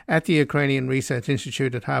program at the Ukrainian Research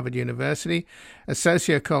Institute at Harvard University, a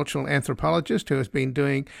sociocultural anthropologist who has been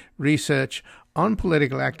doing research on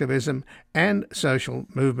political activism and social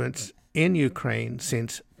movements in Ukraine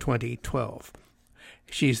since 2012.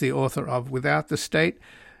 She's the author of Without the State,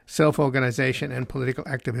 Self-Organization and Political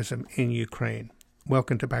Activism in Ukraine.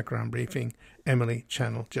 Welcome to Background Briefing, Emily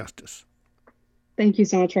Channell-Justice. Thank you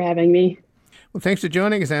so much for having me. Well, thanks for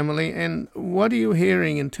joining us, Emily. And what are you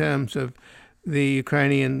hearing in terms of the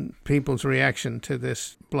Ukrainian people's reaction to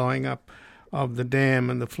this blowing up of the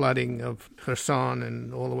dam and the flooding of Kherson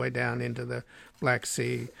and all the way down into the Black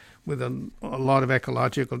Sea with a lot of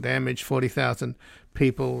ecological damage? 40,000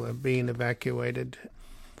 people are being evacuated.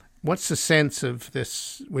 What's the sense of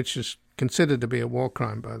this, which is considered to be a war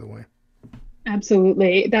crime, by the way?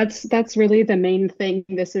 Absolutely. That's really the main thing.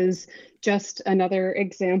 This is just another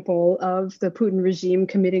example of the Putin regime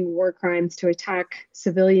committing war crimes to attack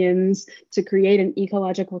civilians, to create an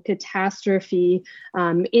ecological catastrophe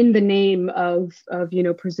in the name of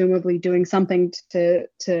presumably doing something to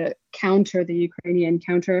counter the Ukrainian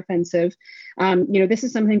counteroffensive. This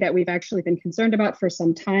is something that we've actually been concerned about for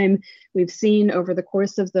some time. We've seen over the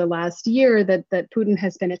course of the last year that Putin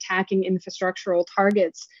has been attacking infrastructural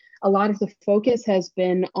targets. A lot of the focus has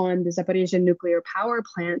been on the Zaporizhzhia nuclear power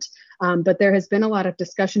plant, but there has been a lot of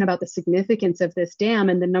discussion about the significance of this dam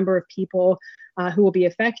and the number of people who will be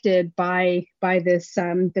affected by this,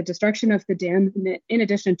 the destruction of the dam. In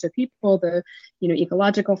addition to people, the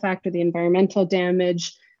ecological factor, the environmental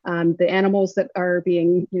damage, the animals that are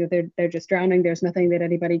being, they're just drowning. There's nothing that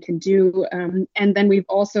anybody can do. And then we've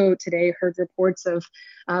also today heard reports of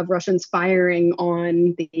Russians firing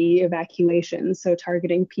on the evacuations, so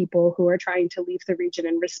targeting people who are trying to leave the region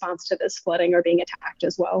in response to this flooding or being attacked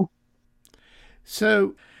as well.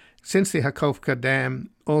 So since the Kakhovka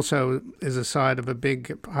Dam also is a site of a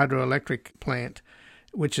big hydroelectric plant,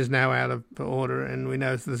 which is now out of order, and we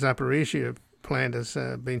know the Zaporizhzhia plant has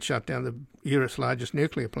been shut down, the Europe's largest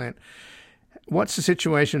nuclear plant. What's the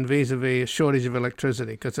situation vis-a-vis a shortage of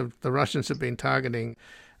electricity? Because the Russians have been targeting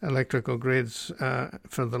electrical grids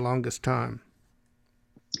for the longest time.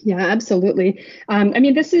 Yeah, absolutely.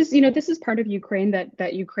 This is part of Ukraine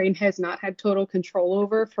that Ukraine has not had total control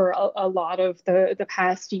over for a lot of the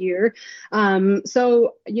past year.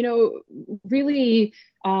 Really,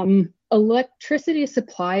 electricity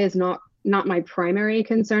supply is not my primary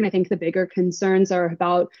concern. I think the bigger concerns are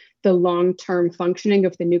about the long-term functioning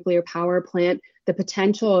of the nuclear power plant, the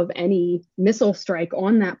potential of any missile strike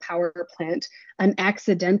on that power plant, an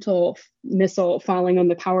accidental missile falling on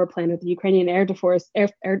the power plant of the Ukrainian air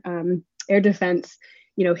defense,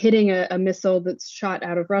 hitting a missile that's shot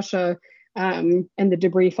out of Russia, and the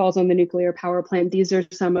debris falls on the nuclear power plant. These are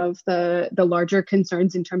some of the larger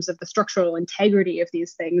concerns in terms of the structural integrity of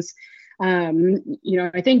these things.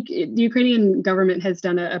 I think the Ukrainian government has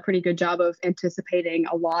done a pretty good job of anticipating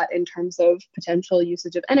a lot in terms of potential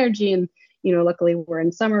usage of energy. And, luckily we're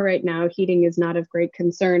in summer right now. Heating is not of great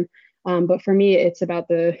concern. But for me, it's about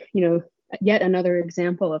yet another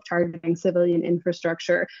example of targeting civilian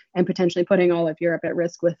infrastructure and potentially putting all of Europe at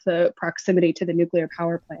risk with the proximity to the nuclear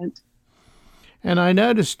power plant. And I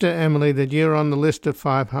noticed, Emily, that you're on the list of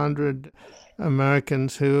 500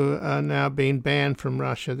 Americans who are now being banned from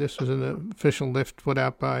Russia. This was an official list put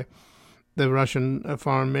out by the Russian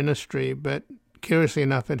Foreign Ministry, but curiously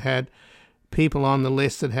enough, it had people on the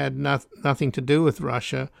list that had nothing to do with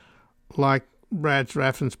Russia, like Brad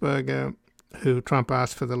Raffensperger, who Trump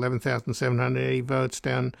asked for the 11,780 votes,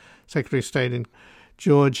 down Secretary of State in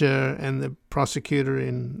Georgia, and the prosecutor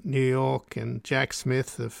in New York, and Jack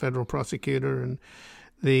Smith, the federal prosecutor, and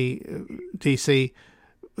the D.C.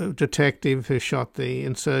 detective who shot the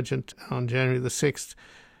insurgent on January the 6th.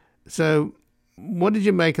 So what did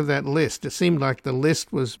you make of that list? It seemed like the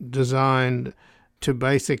list was designed to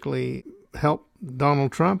basically help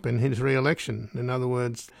Donald Trump in his re-election. In other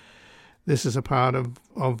words, this is a part of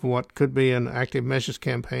what could be an active measures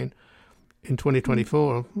campaign in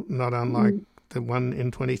 2024, not unlike the one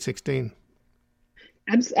in 2016.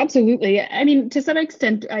 Absolutely. To some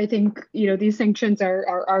extent, I think, these sanctions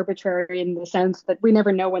are arbitrary in the sense that we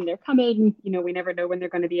never know when they're coming, we never know when they're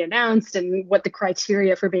going to be announced, and what the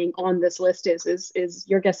criteria for being on this list is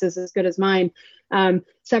your guess is as good as mine.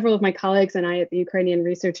 Several of my colleagues and I at the Ukrainian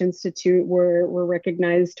Research Institute were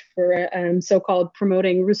recognized for so-called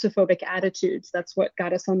promoting Russophobic attitudes. That's what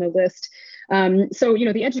got us on the list.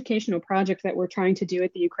 The educational project that we're trying to do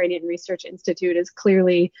at the Ukrainian Research Institute is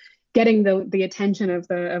clearly getting the attention of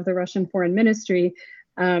the Russian Foreign Ministry.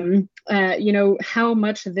 How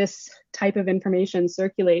much this type of information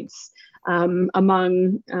circulates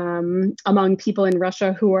among people in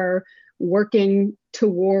Russia who are working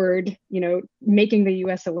toward, making the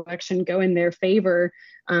U.S. election go in their favor.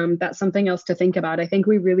 That's something else to think about. I think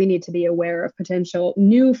we really need to be aware of potential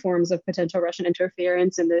new forms of potential Russian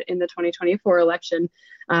interference in the 2024 election,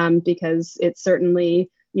 because it's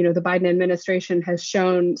certainly, the Biden administration has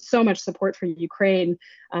shown so much support for Ukraine.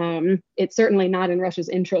 It's certainly not in Russia's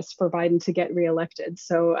interest for Biden to get reelected.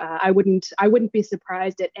 So I wouldn't be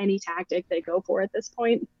surprised at any tactic they go for at this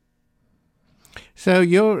point. So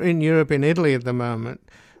you're in Europe, in Italy at the moment.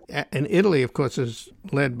 And Italy, of course, is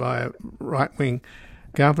led by a right-wing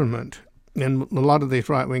government. And a lot of these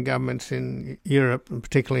right-wing governments in Europe, and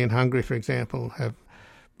particularly in Hungary, for example, have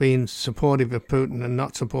been supportive of Putin and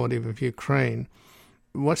not supportive of Ukraine.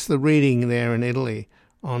 What's the reading there in Italy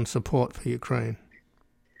on support for Ukraine?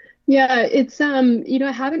 Yeah, it's,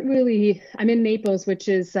 I haven't really, I'm in Naples, which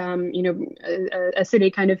is, a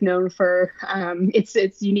city kind of known for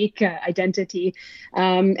its unique identity.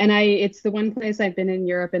 It's the one place I've been in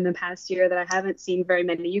Europe in the past year that I haven't seen very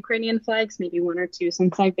many Ukrainian flags, maybe one or two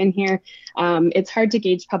since I've been here. It's hard to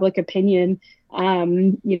gauge public opinion.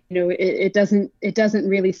 It doesn't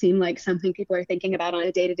really seem like something people are thinking about on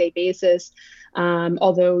a day-to-day basis.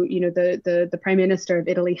 Although, the Prime Minister of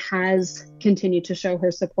Italy has continued to show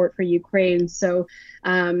her support for Ukraine. So,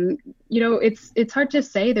 it's hard to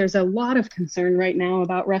say. There's a lot of concern right now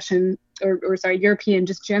about European,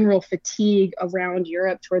 just general fatigue around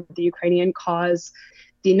Europe toward the Ukrainian cause.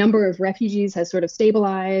 The number of refugees has sort of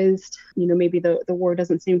stabilized. Maybe the war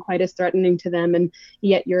doesn't seem quite as threatening to them, and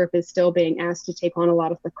yet Europe is still being asked to take on a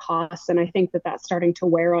lot of the costs. And I think that that's starting to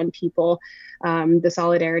wear on people. The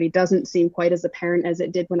solidarity doesn't seem quite as apparent as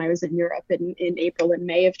it did when I was in Europe in April and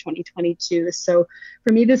May of 2022. So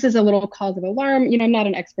for me, this is a little cause of alarm. I'm not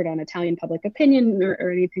an expert on Italian public opinion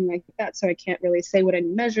or anything like that, so I can't really say what any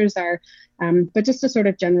measures are. But just a sort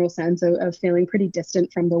of general sense of feeling pretty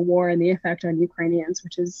distant from the war and the effect on Ukrainians,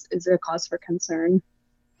 which is a cause for concern.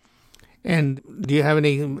 And do you have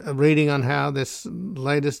any reading on how this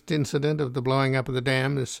latest incident of the blowing up of the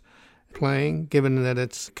dam is playing, given that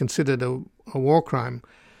it's considered a war crime,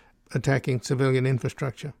 attacking civilian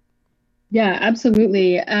infrastructure? Yeah,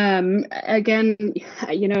 absolutely. Again,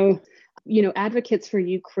 advocates for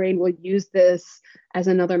Ukraine will use this as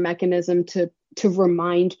another mechanism to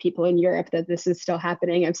remind people in Europe that this is still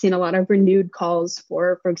happening. I've seen a lot of renewed calls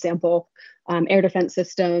for example, air defense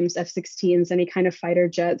systems, F-16s, any kind of fighter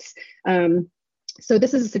jets. So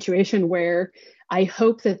this is a situation where I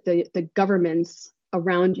hope that the governments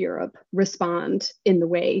around Europe respond in the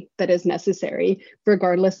way that is necessary,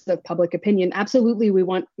 regardless of public opinion. Absolutely, we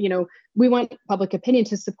want public opinion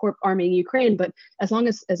to support arming Ukraine, but as long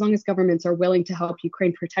as governments are willing to help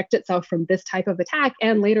Ukraine protect itself from this type of attack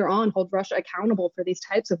and later on hold Russia accountable for these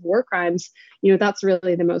types of war crimes, that's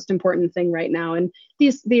really the most important thing right now. And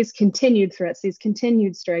these continued threats, these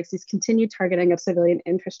continued strikes, these continued targeting of civilian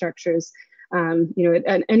infrastructures,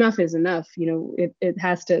 enough is enough. It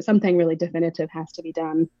has to, something really definitive has to be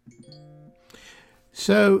done.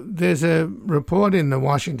 So there's a report in the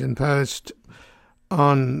Washington Post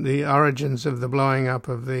on the origins of the blowing up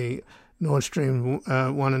of the Nord Stream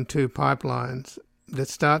 1 and 2 pipelines that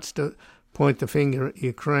starts to point the finger at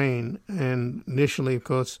Ukraine. And initially, of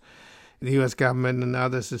course, the U.S. government and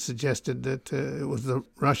others have suggested that it was the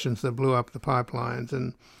Russians that blew up the pipelines.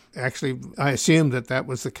 And actually, I assumed that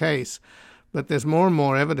was the case. But there's more and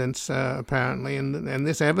more evidence, apparently, and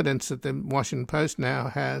this evidence that the Washington Post now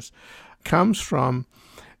has comes from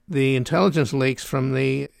the intelligence leaks from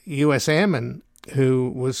the U.S. airman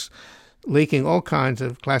who was leaking all kinds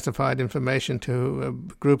of classified information to a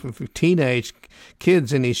group of teenage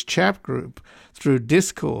kids in his chat group through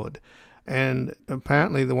Discord. And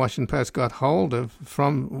apparently the Washington Post got hold of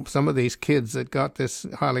from some of these kids that got this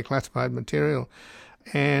highly classified material.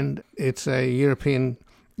 And it's a European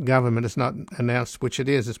government. It's not announced which it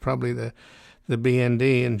is. It's probably the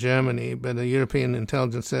BND in Germany, but a European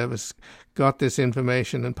intelligence service got this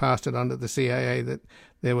information and passed it on to the CIA that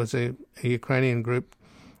there was a Ukrainian group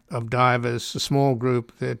of divers, a small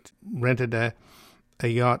group that rented a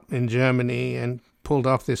yacht in Germany and pulled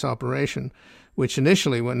off this operation, which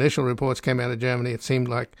initially, when initial reports came out of Germany, it seemed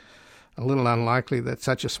like a little unlikely that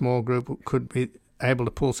such a small group could be able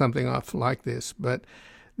to pull something off like this. But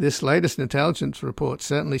this latest intelligence report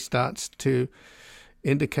certainly starts to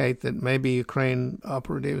indicate that maybe Ukraine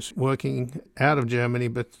operatives working out of Germany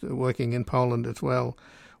but working in Poland as well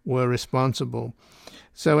were responsible.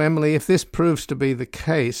 So, Emily, if this proves to be the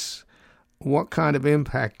case, what kind of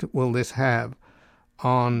impact will this have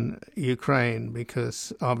on Ukraine?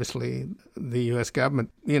 Because obviously the U.S.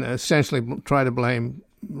 government, essentially try to blame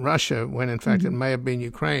Russia when in fact it may have been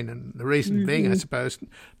Ukraine. And the reason being, I suppose,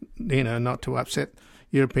 not to upset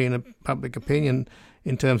European public opinion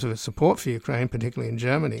in terms of its support for Ukraine, particularly in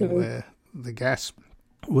Germany, where the gas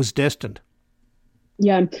was destined.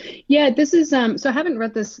 Yeah. This is so I haven't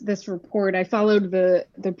read this report. I followed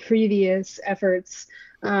the previous efforts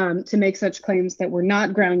to make such claims that were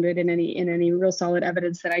not grounded in any real solid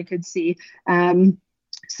evidence that I could see.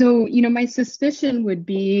 So my suspicion would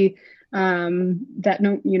be that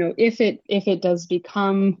if it does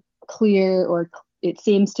become clear, or it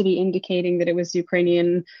seems to be indicating that it was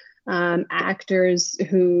Ukrainian actors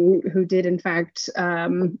who did in fact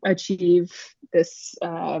achieve this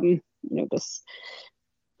this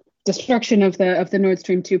destruction of the Nord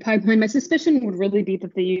Stream 2 pipeline, my suspicion would really be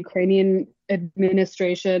that the Ukrainian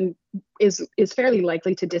administration is fairly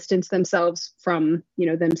likely to distance themselves from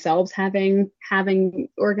themselves having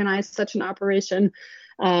organized such an operation.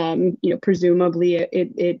 Presumably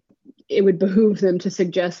it would behoove them to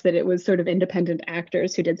suggest that it was sort of independent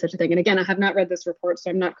actors who did such a thing. And again, I have not read this report,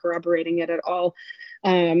 so I'm not corroborating it at all.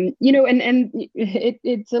 And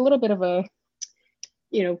it's a little bit of a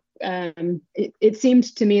it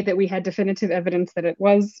seemed to me that we had definitive evidence that it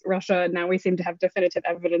was Russia. Now we seem to have definitive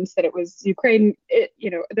evidence that it was Ukraine.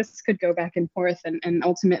 This could go back and forth, and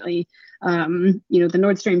ultimately, the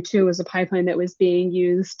Nord Stream 2 was a pipeline that was being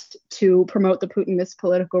used to promote the Putinist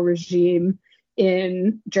political regime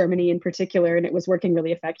in Germany in particular, and it was working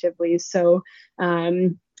really effectively. So,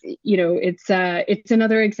 it's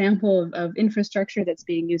another example of infrastructure that's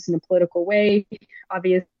being used in a political way.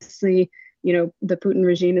 Obviously, the Putin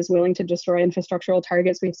regime is willing to destroy infrastructural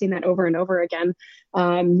targets. We've seen that over and over again.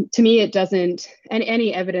 To me, it doesn't, and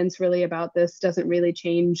any evidence really about this doesn't really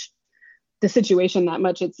change the situation that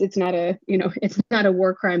much. It's not a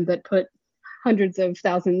war crime that put hundreds of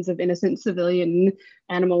thousands of innocent civilian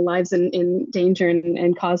animal lives in danger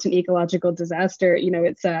and caused an ecological disaster.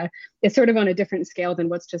 It's sort of on a different scale than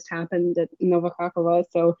what's just happened at Novakakova.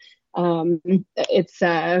 So it's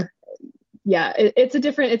a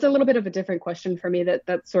little bit of a different question for me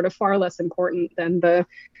that's sort of far less important than the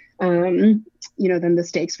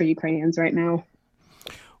stakes for Ukrainians right now.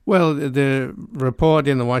 Well, the report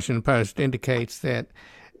in the Washington Post indicates that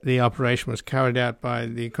the operation was carried out by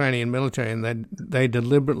the Ukrainian military, and that they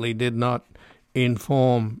deliberately did not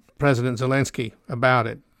inform President Zelensky about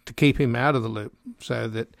it to keep him out of the loop, so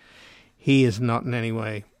that he is not in any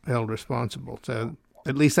way held responsible. So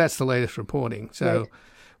at least that's the latest reporting. So.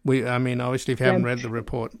 Right. Obviously, if you haven't read the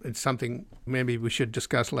report, it's something maybe we should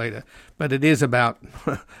discuss later. But it is about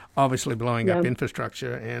obviously blowing up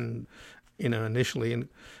infrastructure. And, initially, and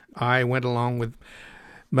I went along with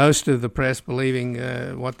most of the press believing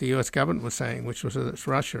what the U.S. government was saying, which was that it's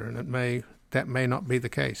Russia, and that may not be the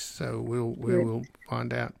case. So we will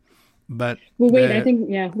find out. But I think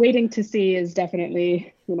waiting to see is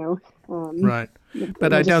definitely right.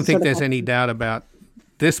 But I don't think there's any doubt about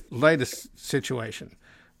this latest situation.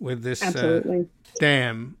 With this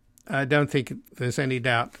dam, I don't think there's any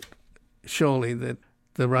doubt, surely, that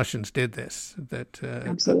the Russians did this.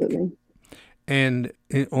 Absolutely. And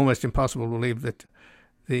it's almost impossible to believe that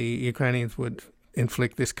the Ukrainians would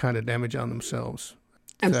inflict this kind of damage on themselves.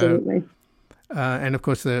 Absolutely. And, of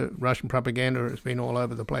course, the Russian propaganda has been all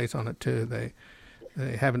over the place on it, too. They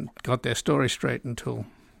haven't got their story straight until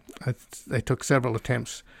they took several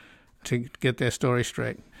attempts to get their story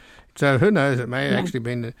straight. So who knows? It may actually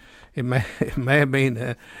been it may have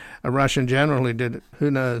been a Russian general who did it. Who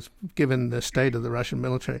knows? Given the state of the Russian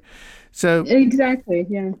military. So exactly,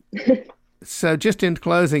 yeah. So just in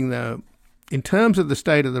closing, though, in terms of the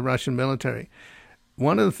state of the Russian military,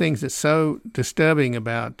 one of the things that's so disturbing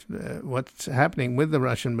about what's happening with the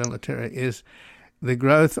Russian military is the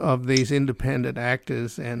growth of these independent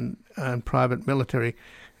actors and private military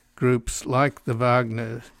groups like the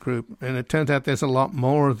Wagner group, and it turns out there's a lot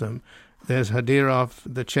more of them. There's Kadyrov,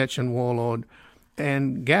 the Chechen warlord,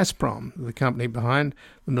 and Gazprom, the company behind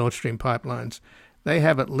the Nord Stream pipelines. They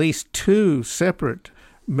have at least 2 separate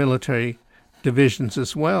military divisions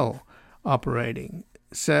as well operating.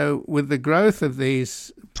 So with the growth of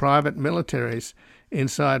these private militaries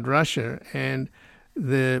inside Russia and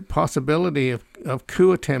the possibility of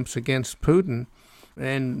coup attempts against Putin,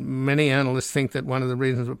 and many analysts think that one of the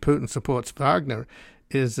reasons that Putin supports Wagner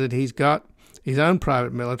is that he's got his own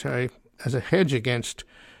private military as a hedge against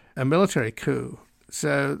a military coup.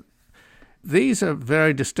 So these are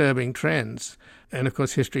very disturbing trends. And, of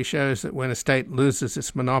course, history shows that when a state loses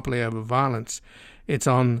its monopoly over violence, it's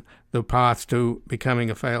on the path to becoming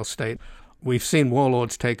a failed state. we've seen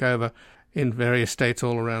warlords take over in various states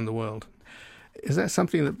all around the world. Is that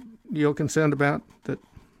something that you're concerned about, that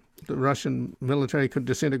the Russian military could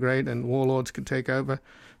disintegrate and warlords could take over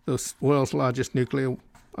the world's largest nuclear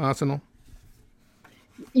arsenal?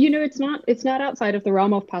 It's not outside of the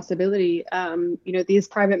realm of possibility. These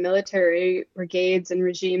private military brigades and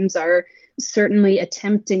regimes are certainly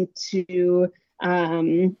attempting to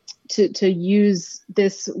use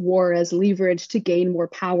this war as leverage to gain more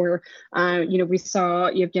power. We saw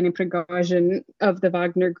Yevgeny Prigozhin of the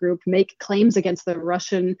Wagner Group make claims against the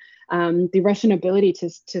Russian ability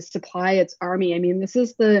to supply its army. I mean, this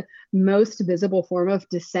is the most visible form of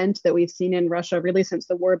dissent that we've seen in Russia really since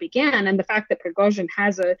the war began. And the fact that Prigozhin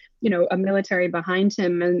has a military behind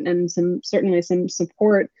him and certainly some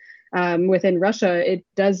support within Russia, it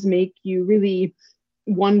does make you really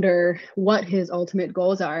wonder what his ultimate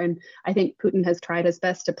goals are. And I think Putin has tried his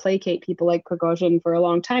best to placate people like Prigozhin for a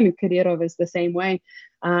long time, and Kadyrov is the same way.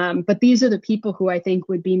 But these are the people who I think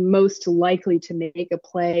would be most likely to make a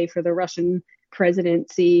play for the Russian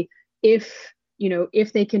presidency if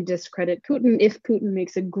they can discredit Putin, if Putin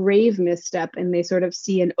makes a grave misstep and they sort of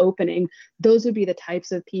see an opening. Those would be the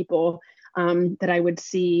types of people that I would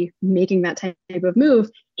see making that type of move.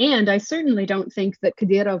 And I certainly don't think that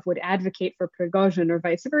Kadyrov would advocate for Prigozhin or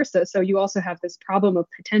vice versa. So you also have this problem of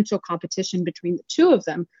potential competition between the two of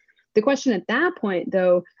them. The question at that point,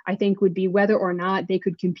 though, I think would be whether or not they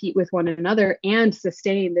could compete with one another and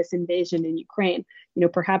sustain this invasion in Ukraine.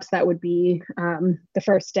 Perhaps that would be the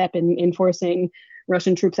first step in forcing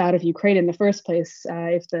Russian troops out of Ukraine in the first place.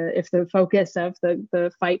 If the focus of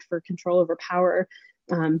the fight for control over power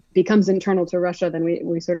becomes internal to Russia, then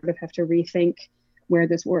we sort of have to rethink where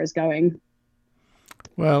this war is going.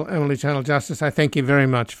 Well, Emily Channell-Justice, I thank you very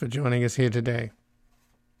much for joining us here today.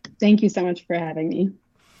 Thank you so much for having me.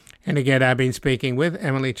 And again, I've been speaking with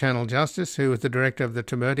Emily Channell-Justice, who is the director of the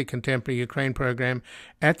Timurti Contemporary Ukraine program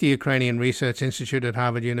at the Ukrainian Research Institute at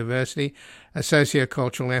Harvard University, a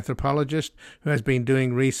sociocultural anthropologist who has been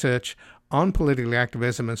doing research on political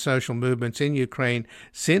activism and social movements in Ukraine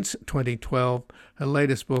since 2012. Her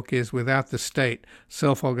latest book is Without the State,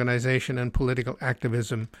 Self-Organization and Political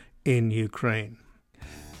Activism in Ukraine.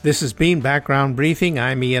 This has been Background Briefing.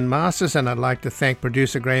 I'm Ian Masters, and I'd like to thank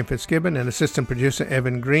producer Graham Fitzgibbon and assistant producer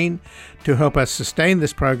Evan Green. To help us sustain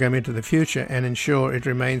this program into the future and ensure it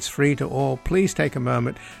remains free to all, please take a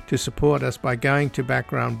moment to support us by going to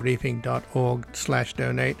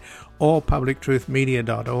backgroundbriefing.org/donate or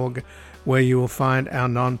publictruthmedia.org, where you will find our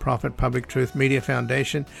non-profit Public Truth Media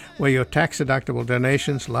Foundation, where your tax-deductible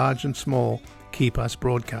donations, large and small, keep us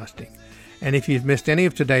broadcasting. And if you've missed any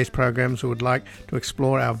of today's programs or would like to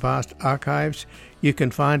explore our vast archives, you can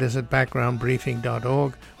find us at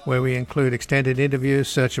backgroundbriefing.org, where we include extended interviews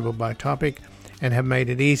searchable by topic and have made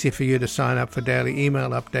it easy for you to sign up for daily email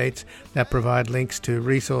updates that provide links to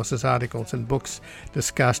resources, articles, and books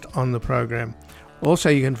discussed on the program. Also,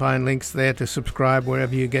 you can find links there to subscribe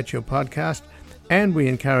wherever you get your podcast, and we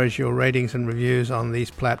encourage your ratings and reviews on these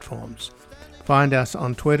platforms. Find us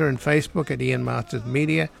on Twitter and Facebook at Ian Masters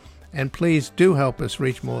Media, and please do help us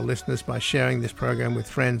reach more listeners by sharing this program with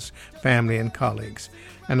friends, family, and colleagues.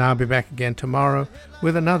 And I'll be back again tomorrow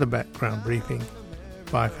with another Background Briefing.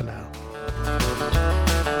 Bye for now.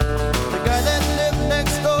 The guy that lived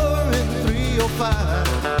next door in 305